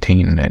actually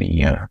maintain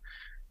any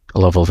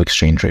level of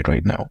exchange rate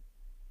right now.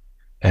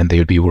 And they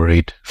would be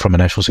worried from a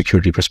national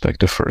security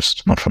perspective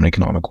first, not from an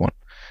economic one.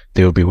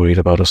 They would be worried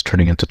about us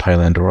turning into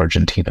Thailand or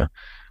Argentina,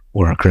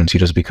 where our currency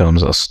just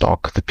becomes a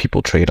stock that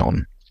people trade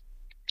on,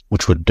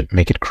 which would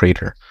make it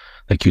crater.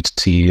 Like you'd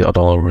see a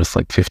dollar worth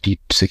like 50,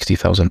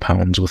 60,000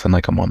 pounds within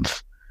like a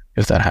month,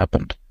 if that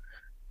happened.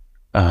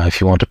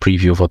 If you want a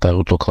preview of what that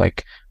would look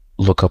like,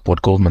 look up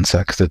what Goldman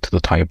Sachs did to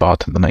the Thai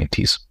baht in the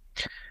 90s.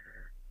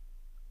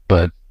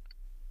 But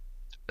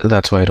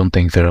that's why I don't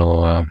think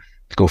they'll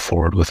go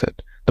forward with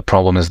it. The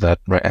problem is that,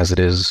 right as it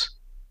is,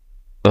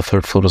 the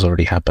third float has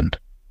already happened.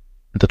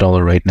 The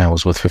dollar right now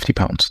is worth 50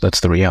 pounds.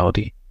 That's the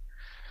reality.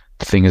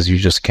 The thing is, you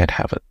just can't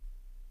have it.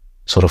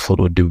 So what a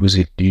float would do is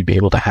you'd be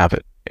able to have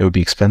it. It would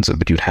be expensive,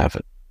 but you'd have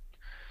it.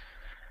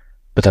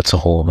 But that's a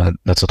whole of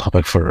its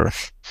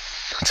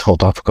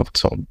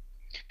own.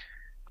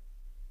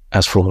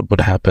 As for what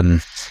would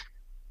happen,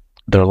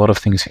 there are a lot of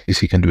things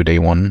he can do day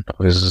one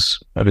of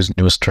his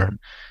newest term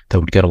that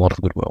would get a lot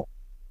of goodwill.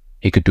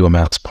 He could do a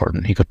mass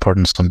pardon. He could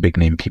pardon some big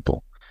name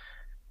people.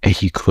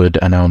 He could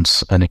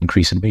announce an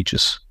increase in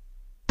wages.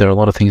 There are a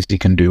lot of things he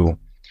can do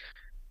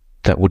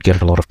that would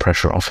get a lot of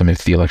pressure off him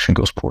if the election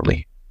goes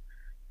poorly.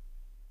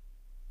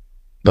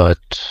 But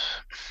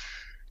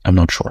I'm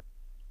not sure.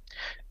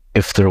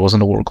 If there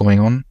wasn't a war going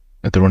on,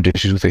 if there weren't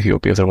issues with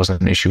Ethiopia, if there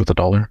wasn't an issue with the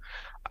dollar,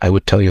 I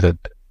would tell you that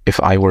if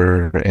I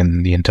were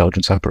in the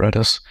intelligence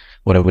apparatus,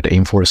 what I would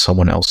aim for is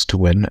someone else to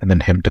win and then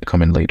him to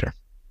come in later.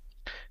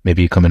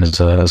 Maybe come in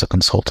as a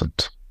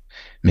consultant.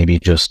 Maybe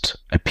just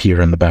appear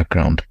in the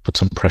background, put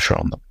some pressure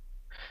on them.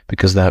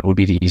 Because that would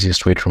be the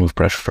easiest way to remove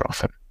pressure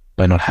off him,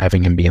 by not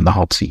having him be in the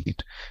hot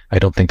seat. I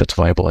don't think that's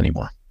viable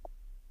anymore.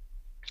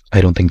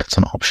 I don't think that's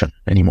an option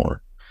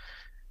anymore.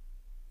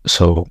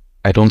 So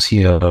I don't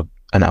see an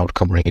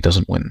outcome where he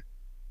doesn't win.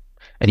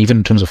 And even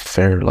in terms of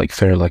fair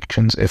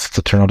elections, if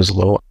the turnout is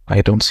low,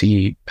 I don't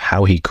see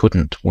how he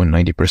couldn't win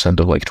 90%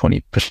 of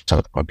 20%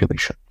 of the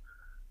population.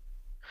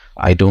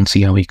 I don't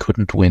see how he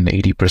couldn't win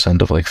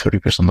 80% of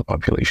 30% of the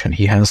population.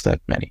 He has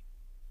that many.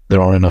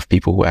 There are enough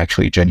people who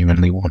actually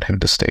genuinely want him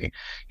to stay,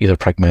 either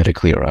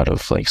pragmatically or out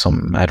of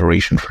some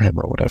adoration for him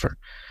or whatever.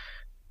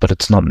 But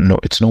it's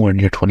nowhere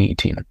near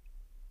 2018.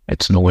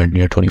 It's nowhere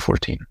near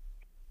 2014.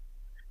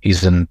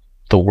 He's in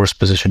the worst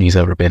position he's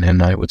ever been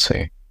in, I would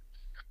say.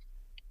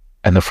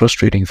 And the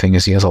frustrating thing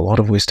is he has a lot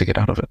of ways to get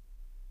out of it.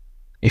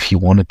 If he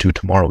wanted to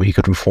tomorrow, he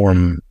could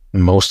reform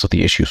most of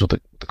the issues with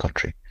the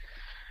country.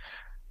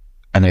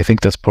 And I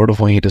think that's part of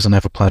why he doesn't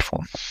have a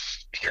platform.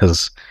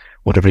 Because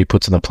whatever he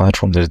puts in the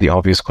platform, there's the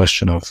obvious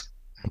question of,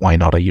 why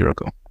not a year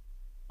ago?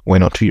 Why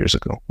not 2 years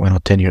ago? Why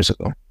not 10 years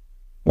ago?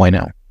 Why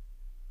now?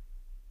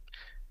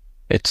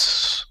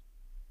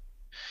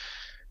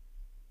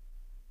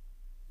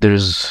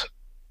 There's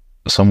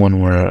someone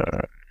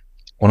where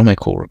one of my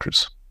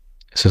coworkers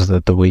says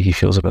that the way he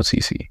feels about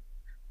Sisi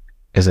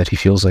is that he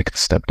feels like the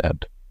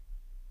stepdad.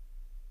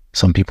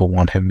 Some people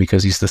want him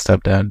because he's the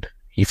stepdad.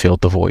 He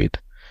filled the void.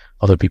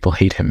 other people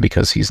hate him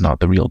because he's not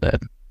the real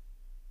dad.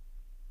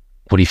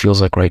 What he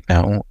feels like right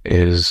now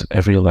is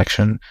every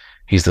election,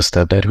 he's the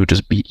stepdad who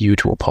just beat you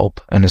to a pulp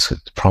and is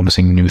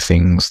promising new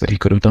things that he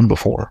could have done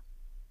before.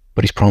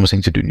 But he's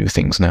promising to do new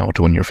things now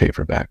to win your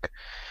favor back.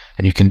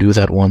 And you can do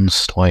that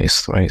once,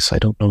 twice, thrice. I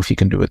don't know if you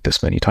can do it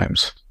this many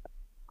times.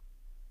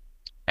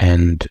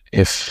 And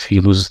if he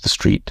loses the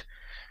street,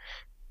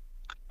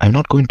 I'm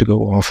not going to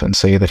go off and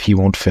say that he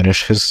won't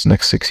finish his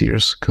next 6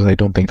 years, because I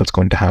don't think that's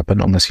going to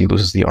happen unless he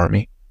loses the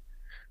army,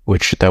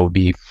 which that would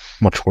be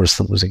much worse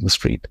than losing the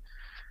street.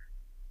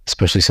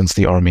 Especially since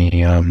the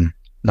army,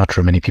 not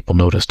sure many people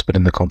noticed, but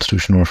in the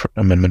constitutional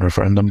amendment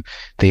referendum,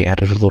 they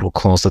added a little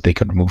clause that they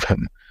could remove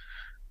him.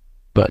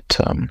 But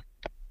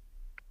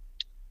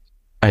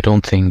I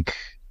don't think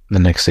the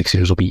next 6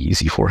 years will be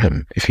easy for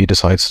him if he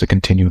decides to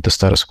continue the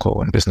status quo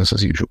and business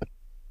as usual.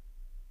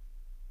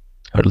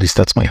 Or at least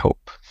that's my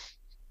hope.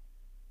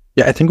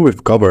 Yeah, I think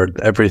we've covered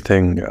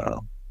everything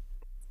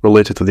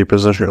related to the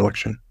presidential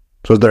election.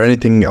 So is there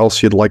anything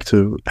else you'd like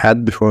to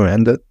add before we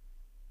end it?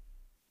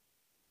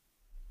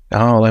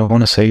 All I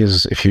want to say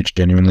is, if you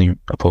genuinely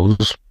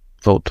oppose,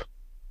 vote.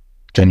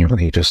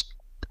 Genuinely, just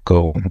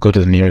go to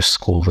the nearest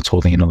school that's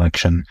holding an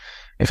election.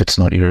 If it's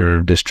not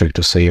your district,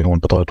 just say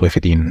 "want بطاقة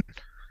وافدين"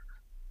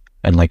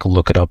 and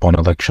look it up on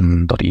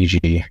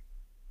election.eg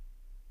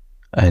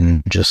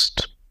and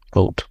just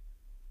vote.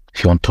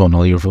 If you want to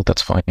annul your vote,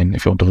 that's fine.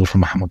 If you want to vote for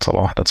Mohammed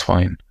Salah, that's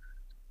fine.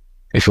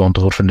 If you want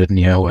to vote for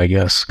Netanyahu, I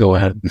guess, go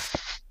ahead.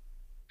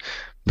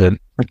 But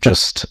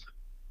just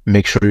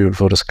make sure your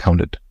vote is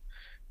counted,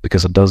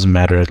 because it does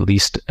matter, at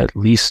least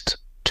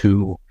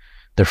to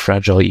their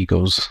fragile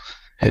egos.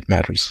 It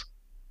matters.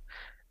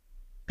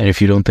 And if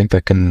you don't think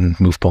that can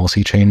move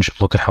policy change,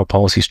 look at how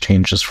policies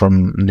change just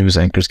from news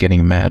anchors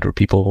getting mad or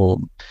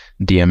people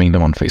DMing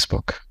them on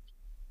Facebook.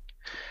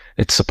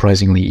 It's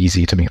surprisingly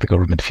easy to make the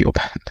government feel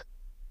bad.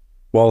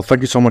 Well,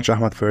 thank you so much,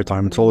 Ahmed, for your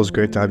time. It's always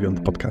great to have you on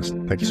the podcast.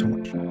 Thank you so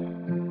much.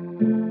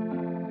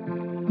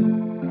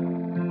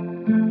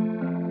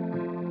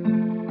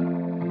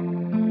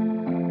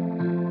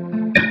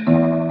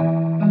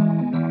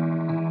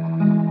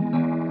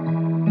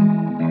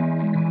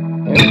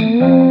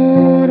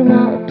 النور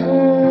مقطوع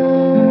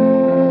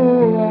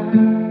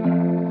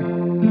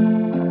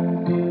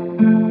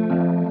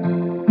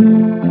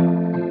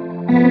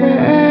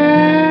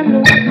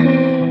بقاله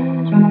كتير،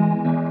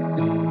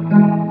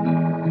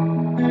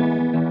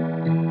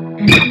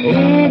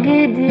 يجي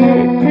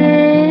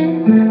دقيقتين،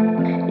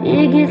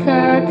 يجي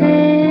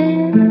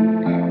ساعتين،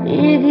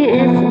 يجي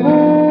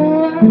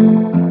أسبوع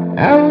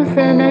أو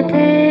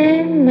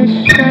سنتين،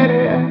 مش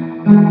فارقة.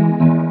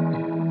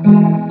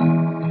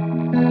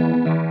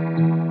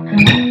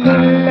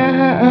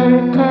 كلها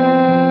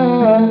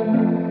أرقام،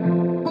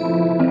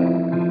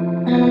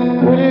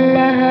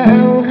 كلها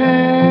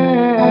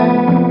أوهام،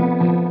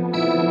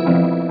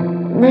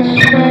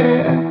 مش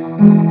فارقة.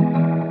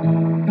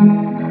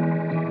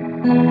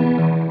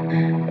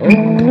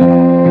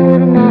 النور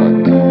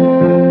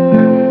مقطوع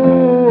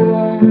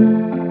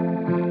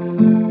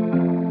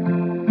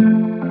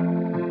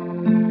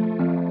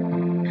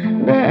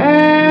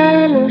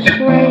بقاله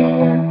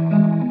شوية،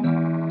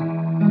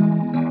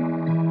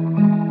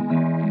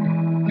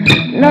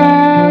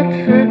 نقعد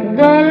في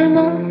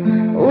الضلمة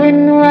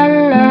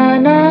ونولع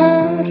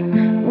نار،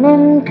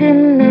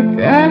 ممكن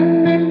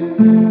نتأمل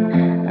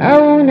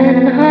أو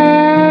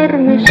ننهار،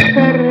 مش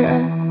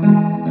فارقة.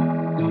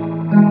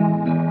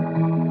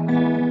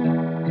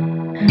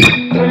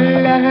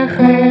 كلها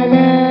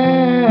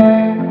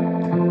خيالات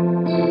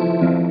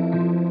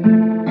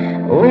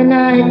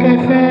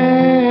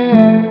وانعكاسات،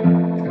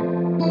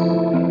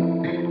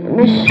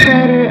 مش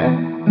فارقة.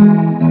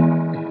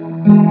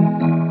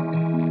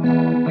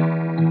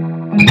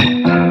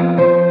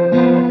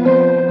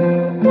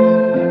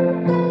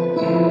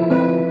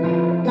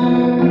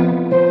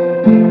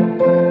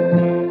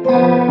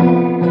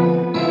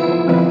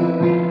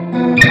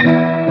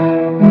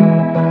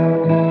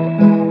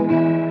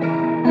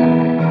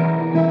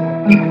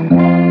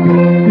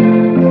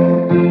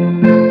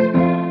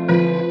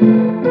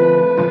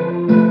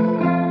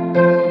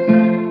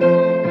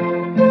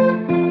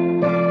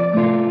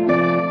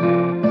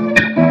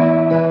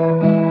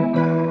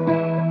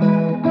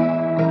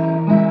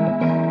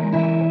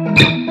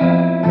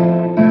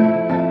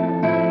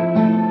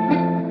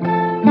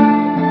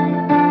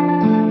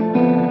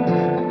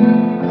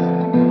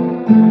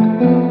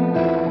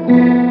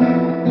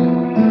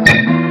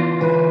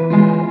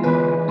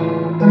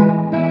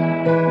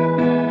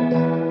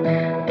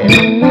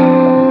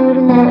 النور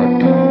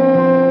مقطوع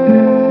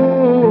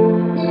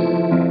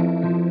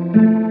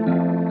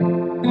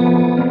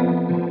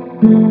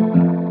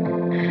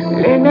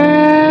لما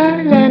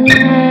لا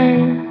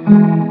نهاية،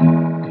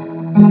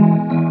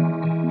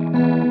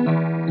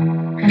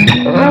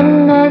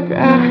 غمض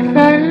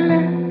أحسن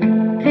لك،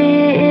 في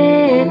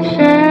إيه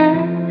اتشاف،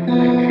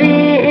 في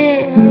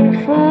إيه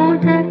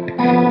هيفوتك،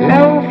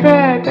 لو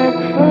فاتك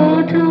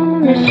فوته،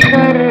 مش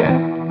فارقة.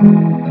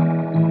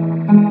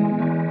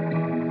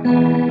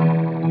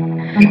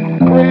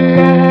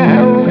 كلها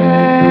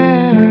أوهام،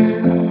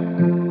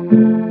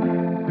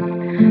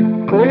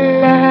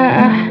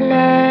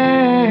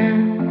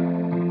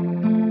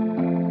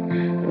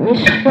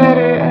 مش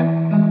فارقة.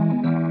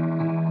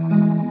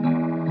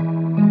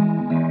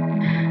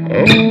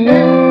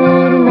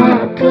 النور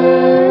مقطوع،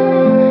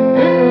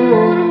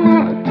 النور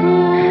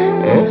مقطوع،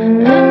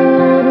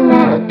 النور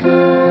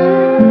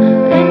مقطوع،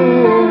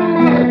 النور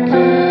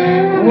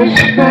مقطوع،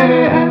 مش فارقة.